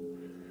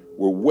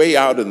 We're way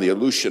out in the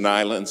Aleutian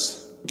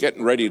Islands,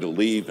 getting ready to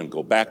leave and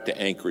go back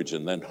to Anchorage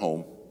and then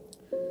home.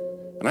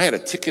 And I had a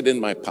ticket in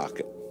my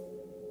pocket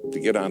to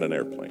get on an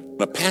airplane.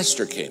 And a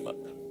pastor came up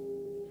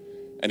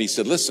and he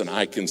said, listen,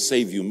 I can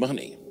save you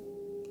money.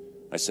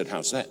 I said,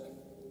 how's that?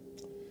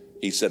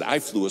 He said, I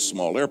flew a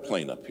small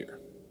airplane up here.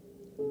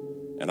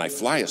 And I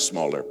fly a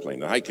small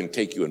airplane, and I can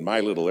take you in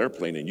my little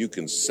airplane and you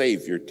can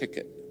save your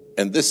ticket.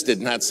 And this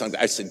did not sound,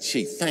 I said,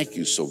 gee, thank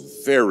you so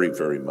very,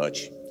 very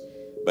much.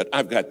 But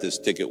I've got this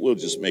ticket. We'll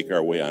just make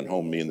our way on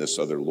home, me and this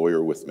other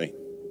lawyer with me.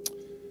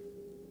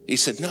 He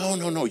said,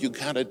 no, you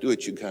got to do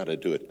it. You got to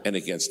do it. And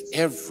against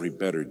every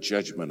better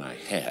judgment I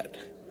had,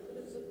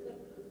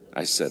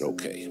 I said,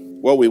 okay.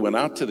 Well, we went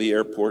out to the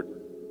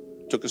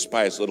airport, took us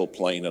by his little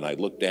plane, and I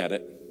looked at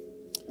it.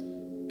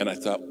 And I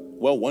thought,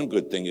 well, one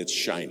good thing, it's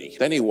shiny.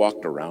 Then he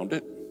walked around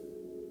it.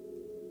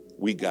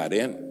 We got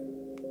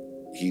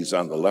in. He's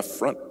on the left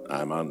front.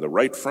 I'm on the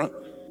right front.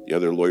 The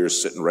other lawyer's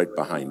sitting right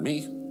behind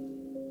me.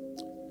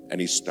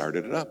 And he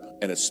started it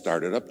up. And it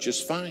started up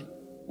just fine.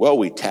 Well,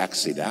 we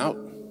taxied out.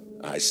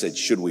 I said,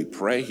 should we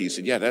pray? He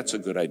said, yeah, that's a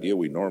good idea.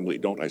 We normally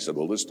don't. I said,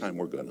 well, this time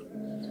we're gonna.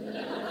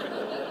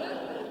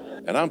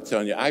 And I'm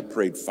telling you, I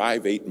prayed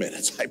 8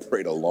 minutes. I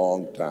prayed a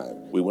long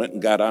time. We went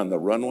and got on the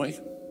runway.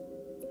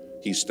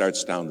 He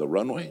starts down the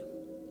runway.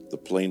 The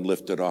plane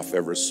lifted off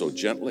ever so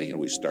gently, and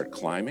we start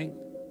climbing.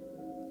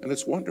 And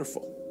it's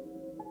wonderful.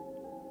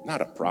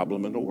 Not a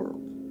problem in the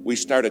world. We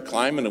started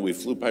climbing, and we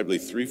flew probably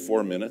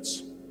 3-4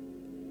 minutes.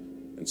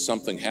 And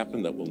something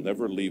happened that will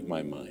never leave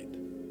my mind.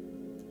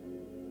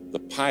 The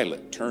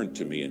pilot turned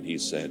to me and he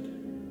said,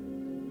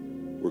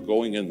 we're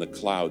going in the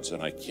clouds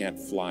and I can't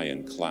fly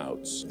in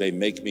clouds. They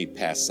make me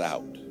pass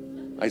out.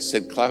 I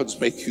said, clouds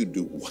make you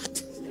do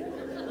what?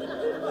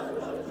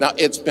 Now,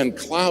 it's been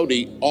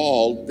cloudy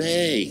all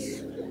day.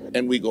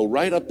 And we go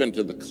right up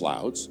into the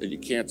clouds and you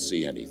can't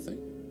see anything.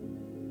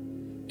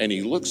 And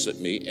he looks at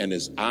me and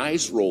his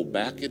eyes roll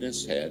back in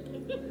his head.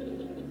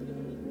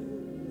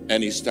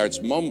 And he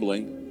starts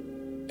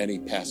mumbling and he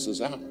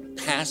passes out.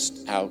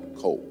 Passed out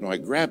cold. Now I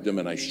grabbed him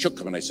and I shook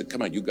him and I said,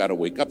 come on, you got to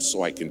wake up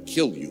so I can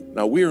kill you.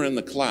 Now we're in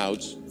the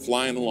clouds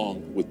flying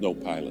along with no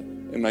pilot.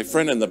 And my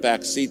friend in the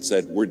back seat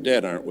said, we're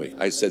dead, aren't we?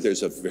 I said,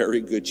 there's a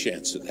very good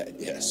chance of that,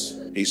 yes.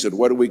 He said,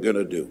 what are we going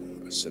to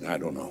do? I said, I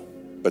don't know.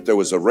 But there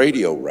was a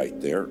radio right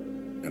there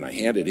and I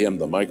handed him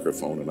the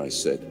microphone and I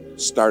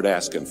said, start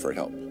asking for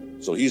help.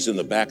 So he's in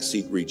the back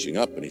seat reaching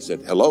up and he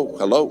said, hello,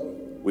 hello.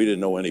 We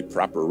didn't know any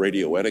proper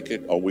radio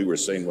etiquette. All we were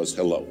saying was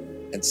hello.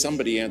 And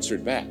somebody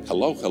answered back,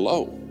 hello,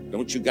 hello.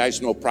 Don't you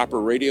guys know proper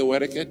radio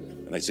etiquette?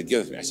 And I said,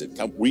 give it to me. I said,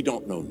 we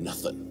don't know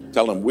nothing.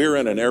 Tell them we're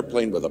in an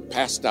airplane with a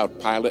passed out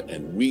pilot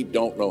and we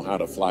don't know how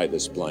to fly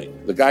this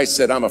plane. The guy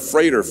said, I'm a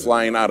freighter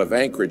flying out of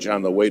Anchorage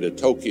on the way to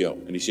Tokyo.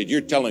 And he said, you're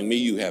telling me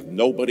you have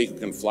nobody who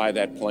can fly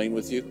that plane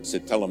with you? I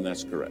said, tell him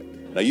that's correct.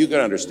 Now you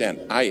gotta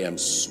understand, I am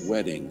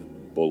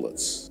sweating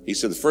bullets. He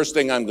said, the first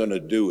thing I'm gonna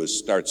do is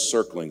start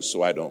circling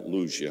so I don't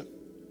lose you,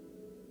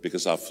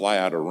 because I'll fly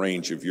out of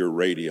range of your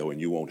radio and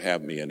you won't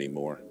have me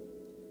anymore.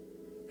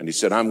 And he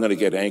said, I'm going to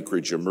get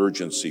Anchorage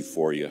Emergency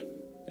for you.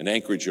 And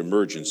Anchorage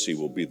Emergency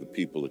will be the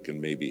people that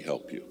can maybe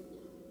help you.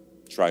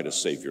 Try to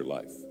save your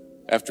life.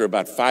 After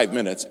about 5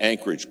 minutes,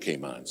 Anchorage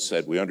came on,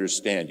 said, we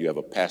understand you have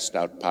a passed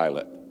out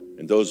pilot.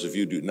 And those of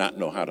you do not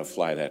know how to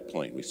fly that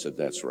plane. We said,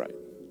 that's right.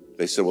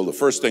 They said, well, the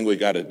first thing we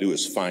got to do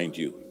is find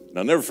you. And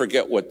I'll never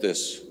forget what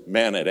this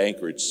man at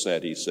Anchorage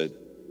said. He said,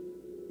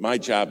 my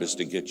job is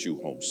to get you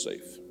home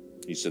safe.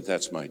 He said,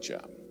 that's my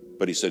job.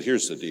 But he said,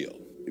 here's the deal.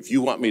 If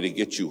you want me to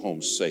get you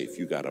home safe,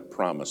 you got to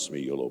promise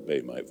me you'll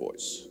obey my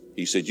voice.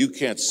 He said, you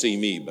can't see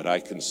me, but I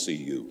can see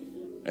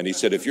you. And he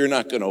said, if you're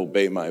not going to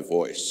obey my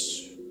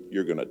voice,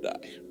 you're going to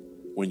die.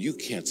 When you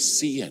can't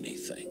see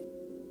anything,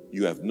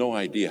 you have no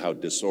idea how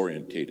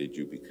disorientated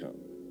you become.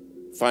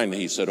 Finally,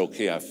 he said,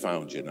 okay, I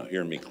found you. Now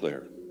hear me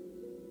clear.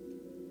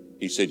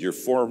 He said, you're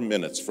 4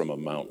 minutes from a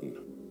mountain.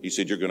 He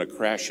said, you're going to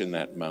crash in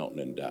that mountain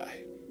and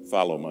die.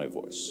 Follow my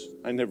voice.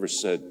 I never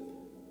said,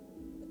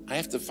 I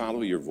have to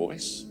follow your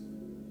voice?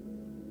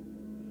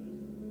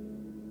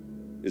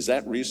 Is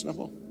that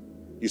reasonable?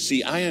 You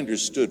see, I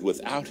understood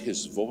without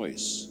his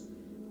voice,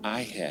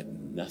 I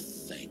had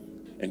nothing.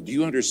 And do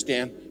you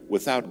understand?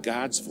 Without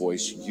God's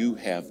voice, you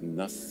have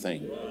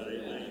nothing.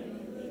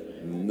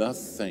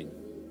 Nothing.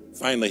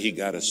 Finally, he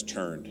got us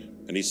turned.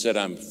 And he said,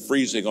 I'm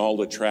freezing all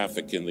the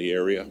traffic in the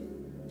area.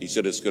 He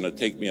said, it's going to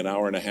take me an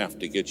hour and a half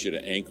to get you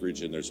to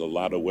Anchorage, and there's a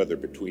lot of weather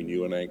between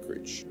you and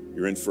Anchorage.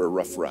 You're in for a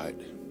rough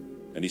ride.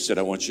 And he said,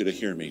 I want you to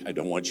hear me. I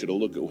don't want you to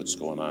look at what's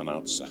going on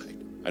outside.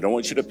 I don't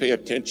want you to pay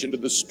attention to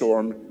the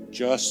storm,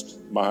 just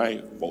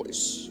my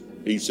voice.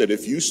 He said,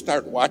 if you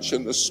start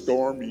watching the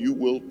storm, you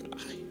will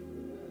die.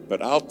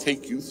 But I'll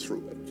take you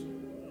through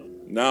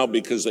it. Now,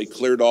 because they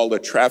cleared all the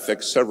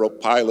traffic, several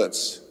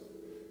pilots,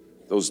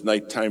 those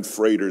nighttime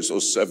freighters,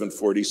 those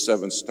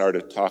 747s,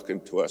 started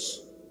talking to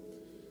us.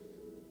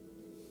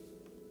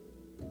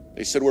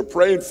 They said, we're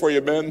praying for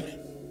you, men.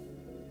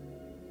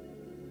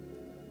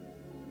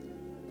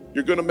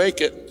 You're going to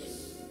make it.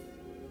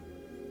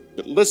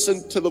 But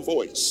listen to the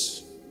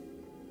voice.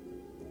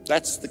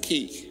 That's the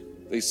key.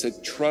 They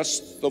said,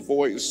 trust the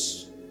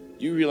voice.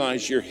 You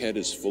realize your head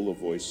is full of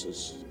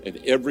voices, and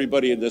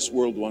everybody in this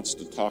world wants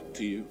to talk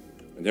to you,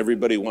 and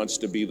everybody wants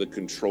to be the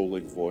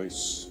controlling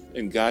voice.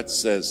 And God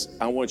says,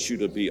 I want you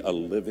to be a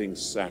living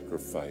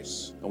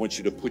sacrifice. I want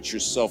you to put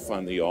yourself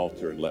on the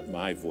altar and let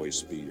my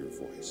voice be your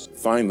voice.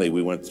 Finally,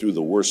 we went through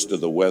the worst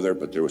of the weather,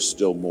 but there was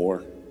still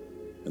more.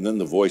 And then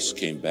the voice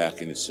came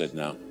back and it said,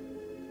 now,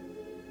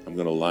 I'm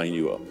going to line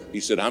you up.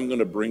 He said, I'm going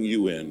to bring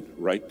you in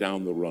right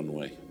down the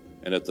runway.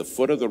 And at the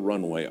foot of the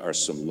runway are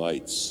some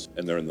lights,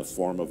 and they're in the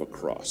form of a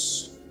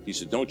cross. He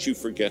said, don't you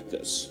forget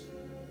this.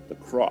 The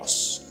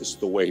cross is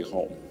the way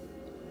home.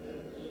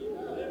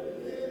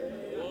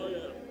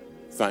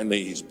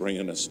 Finally, he's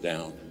bringing us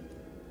down.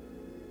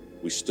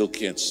 We still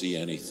can't see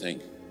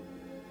anything.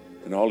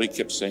 And all he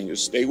kept saying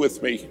is, stay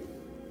with me.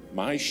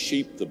 My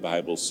sheep, the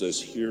Bible says,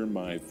 hear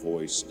my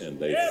voice and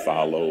they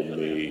follow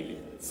me.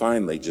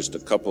 Finally, just a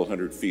couple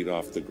 100 feet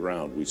off the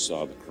ground, we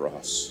saw the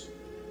cross.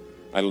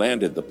 I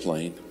landed the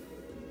plane.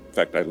 In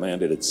fact, I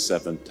landed it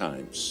 7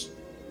 times.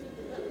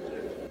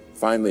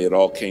 Finally, it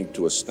all came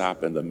to a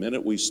stop, and the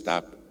minute we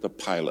stopped, the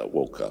pilot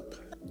woke up.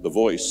 The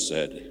voice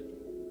said,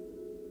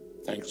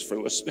 thanks for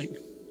listening.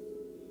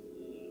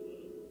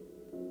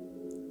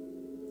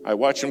 I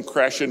watch them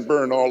crash and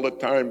burn all the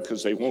time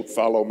because they won't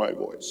follow my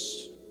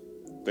voice.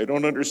 They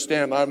don't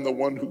understand I'm the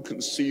one who can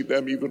see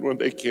them even when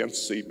they can't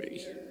see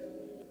me.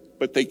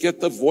 But they get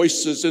the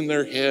voices in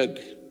their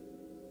head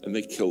and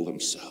they kill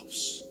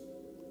themselves.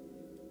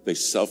 They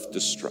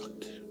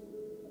self-destruct.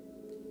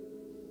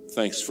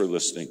 Thanks for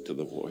listening to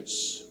the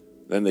voice.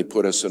 Then they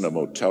put us in a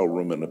motel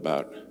room, and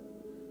about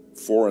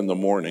 4 a.m,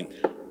 the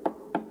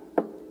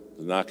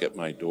knock at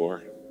my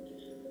door.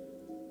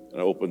 And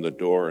I opened the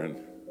door, and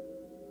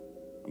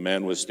a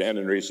man was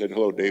standing there. He said,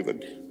 hello,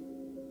 David.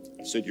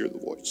 I said, you're the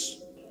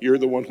voice. You're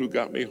the one who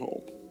got me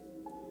home.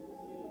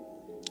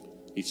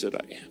 He said,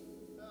 I am.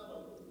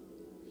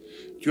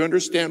 Do you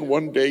understand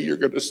one day you're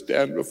going to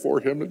stand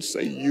before him and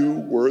say, you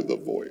were the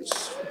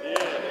voice.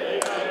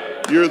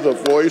 You're the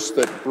voice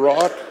that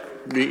brought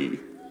me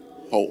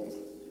home.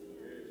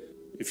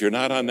 If you're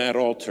not on that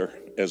altar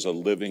as a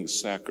living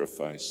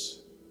sacrifice,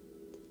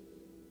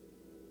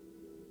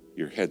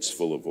 your head's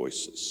full of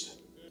voices.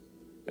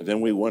 And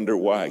then we wonder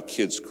why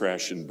kids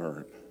crash and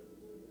burn.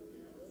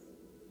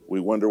 We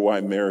wonder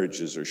why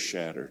marriages are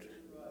shattered.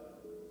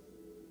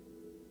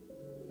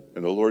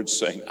 And the Lord's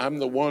saying, I'm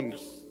the one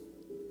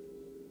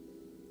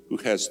who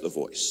has the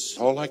voice.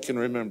 All I can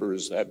remember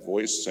is that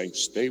voice saying,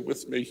 stay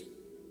with me.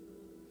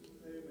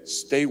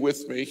 Stay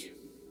with me.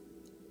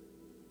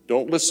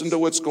 Don't listen to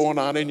what's going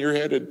on in your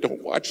head, and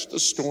don't watch the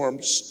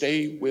storm.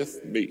 Stay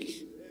with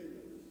me.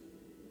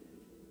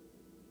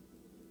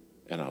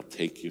 And I'll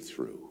take you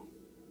through.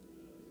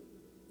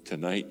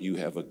 Tonight you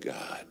have a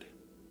God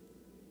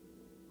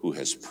who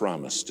has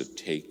promised to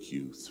take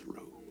you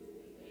through.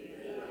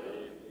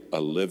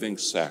 A living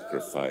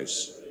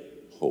sacrifice,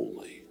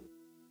 holy.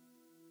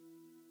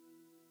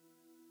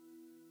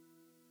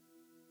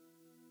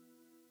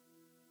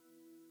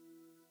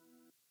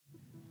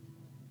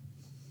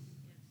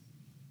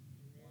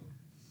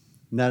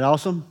 Isn't that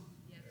awesome?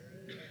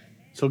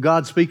 So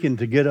God's speaking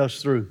to get us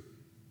through.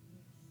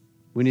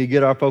 We need to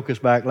get our focus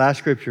back. Last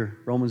scripture,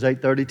 Romans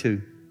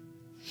 8:32.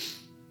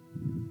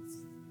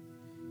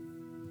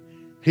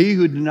 He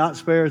who did not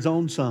spare his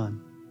own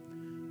son,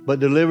 but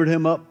delivered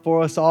him up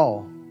for us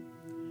all,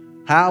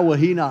 how will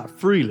he not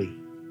freely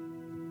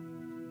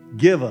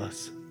give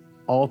us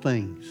all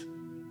things?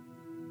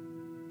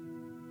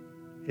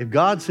 If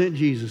God sent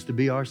Jesus to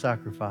be our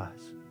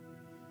sacrifice,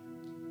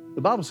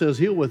 the Bible says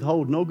he'll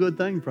withhold no good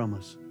thing from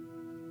us.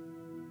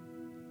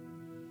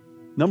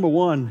 Number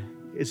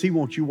one is he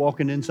wants you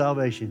walking in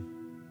salvation.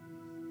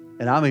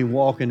 And I mean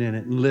walking in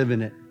it and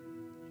living it.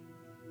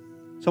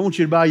 So I want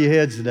you to bow your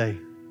heads today.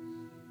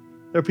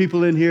 There are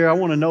people in here, I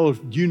want to know if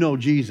you know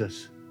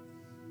Jesus.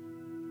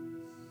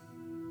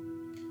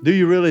 Do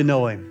you really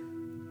know him?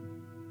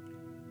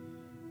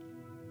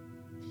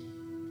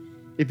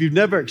 If you've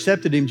never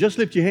accepted him, just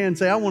lift your hand and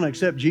say, I want to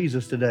accept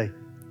Jesus today.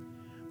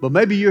 But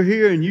maybe you're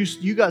here and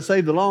you got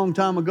saved a long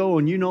time ago,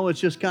 and you know it's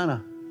just kind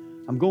of,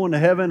 I'm going to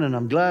heaven and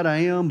I'm glad I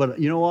am, but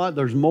you know what?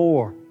 There's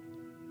more.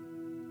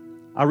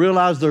 I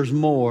realize there's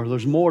more.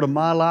 There's more to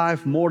my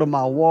life, more to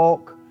my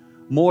walk,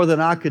 more than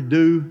I could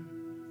do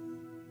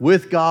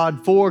with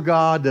God, for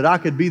God, that I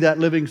could be that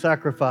living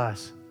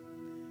sacrifice.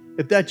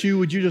 If that's you,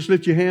 would you just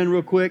lift your hand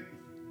real quick?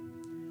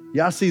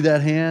 Yeah, I see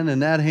that hand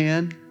and that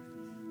hand,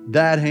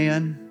 that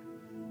hand.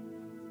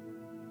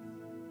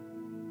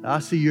 I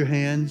see your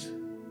hands.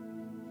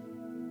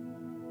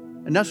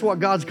 And that's what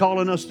God's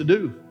calling us to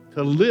do,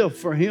 to live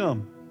for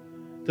Him,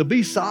 to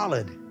be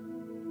solid,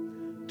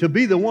 to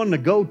be the one to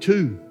go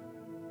to.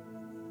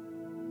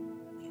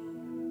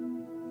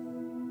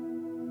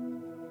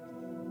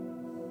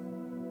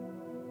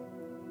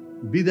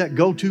 Be that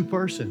go-to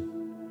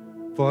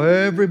person for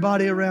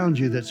everybody around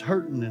you that's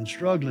hurting and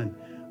struggling.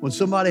 When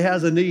somebody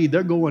has a need,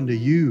 they're going to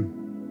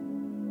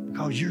you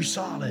because you're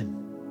solid.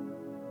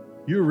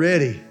 You're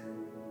ready.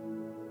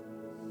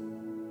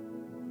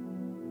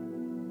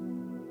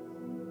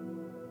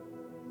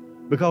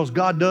 Because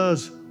God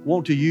does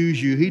want to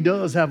use you. He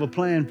does have a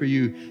plan for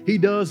you. He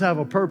does have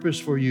a purpose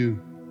for you.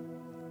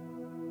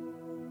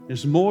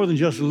 It's more than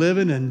just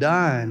living and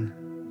dying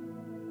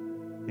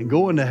and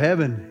going to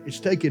heaven. It's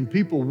taking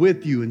people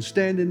with you and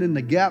standing in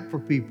the gap for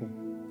people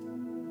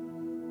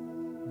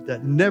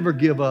that never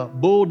give up.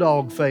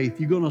 Bulldog faith.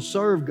 You're going to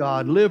serve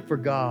God, live for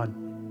God.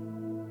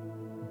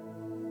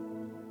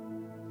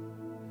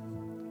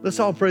 Let's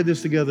all pray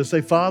this together.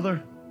 Say,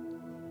 Father,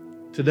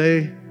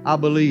 today I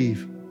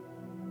believe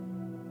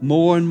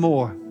more and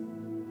more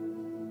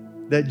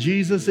that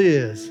Jesus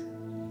is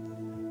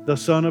the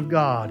Son of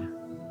God.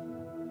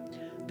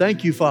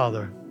 Thank you,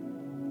 Father,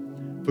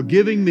 for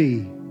giving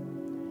me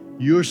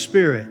your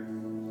Spirit,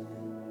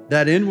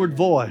 that inward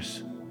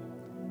voice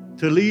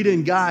to lead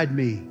and guide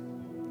me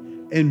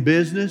in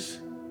business,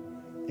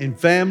 in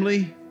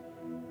family,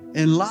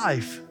 in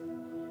life.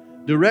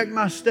 Direct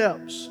my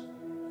steps.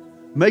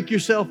 Make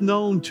yourself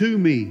known to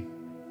me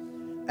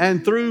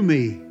and through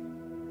me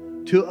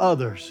to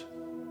others.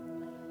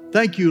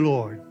 Thank you,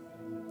 Lord,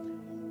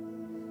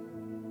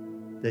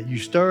 that you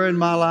stir in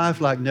my life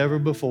like never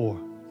before.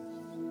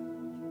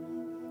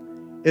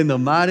 In the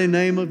mighty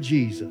name of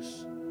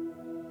Jesus,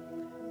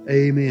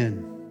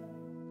 amen.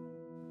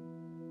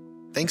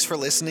 Thanks for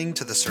listening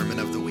to the Sermon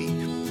of the Week.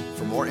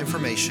 For more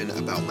information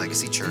about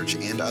Legacy Church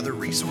and other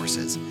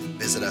resources,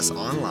 visit us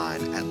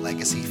online at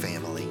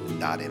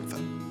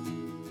legacyfamily.info.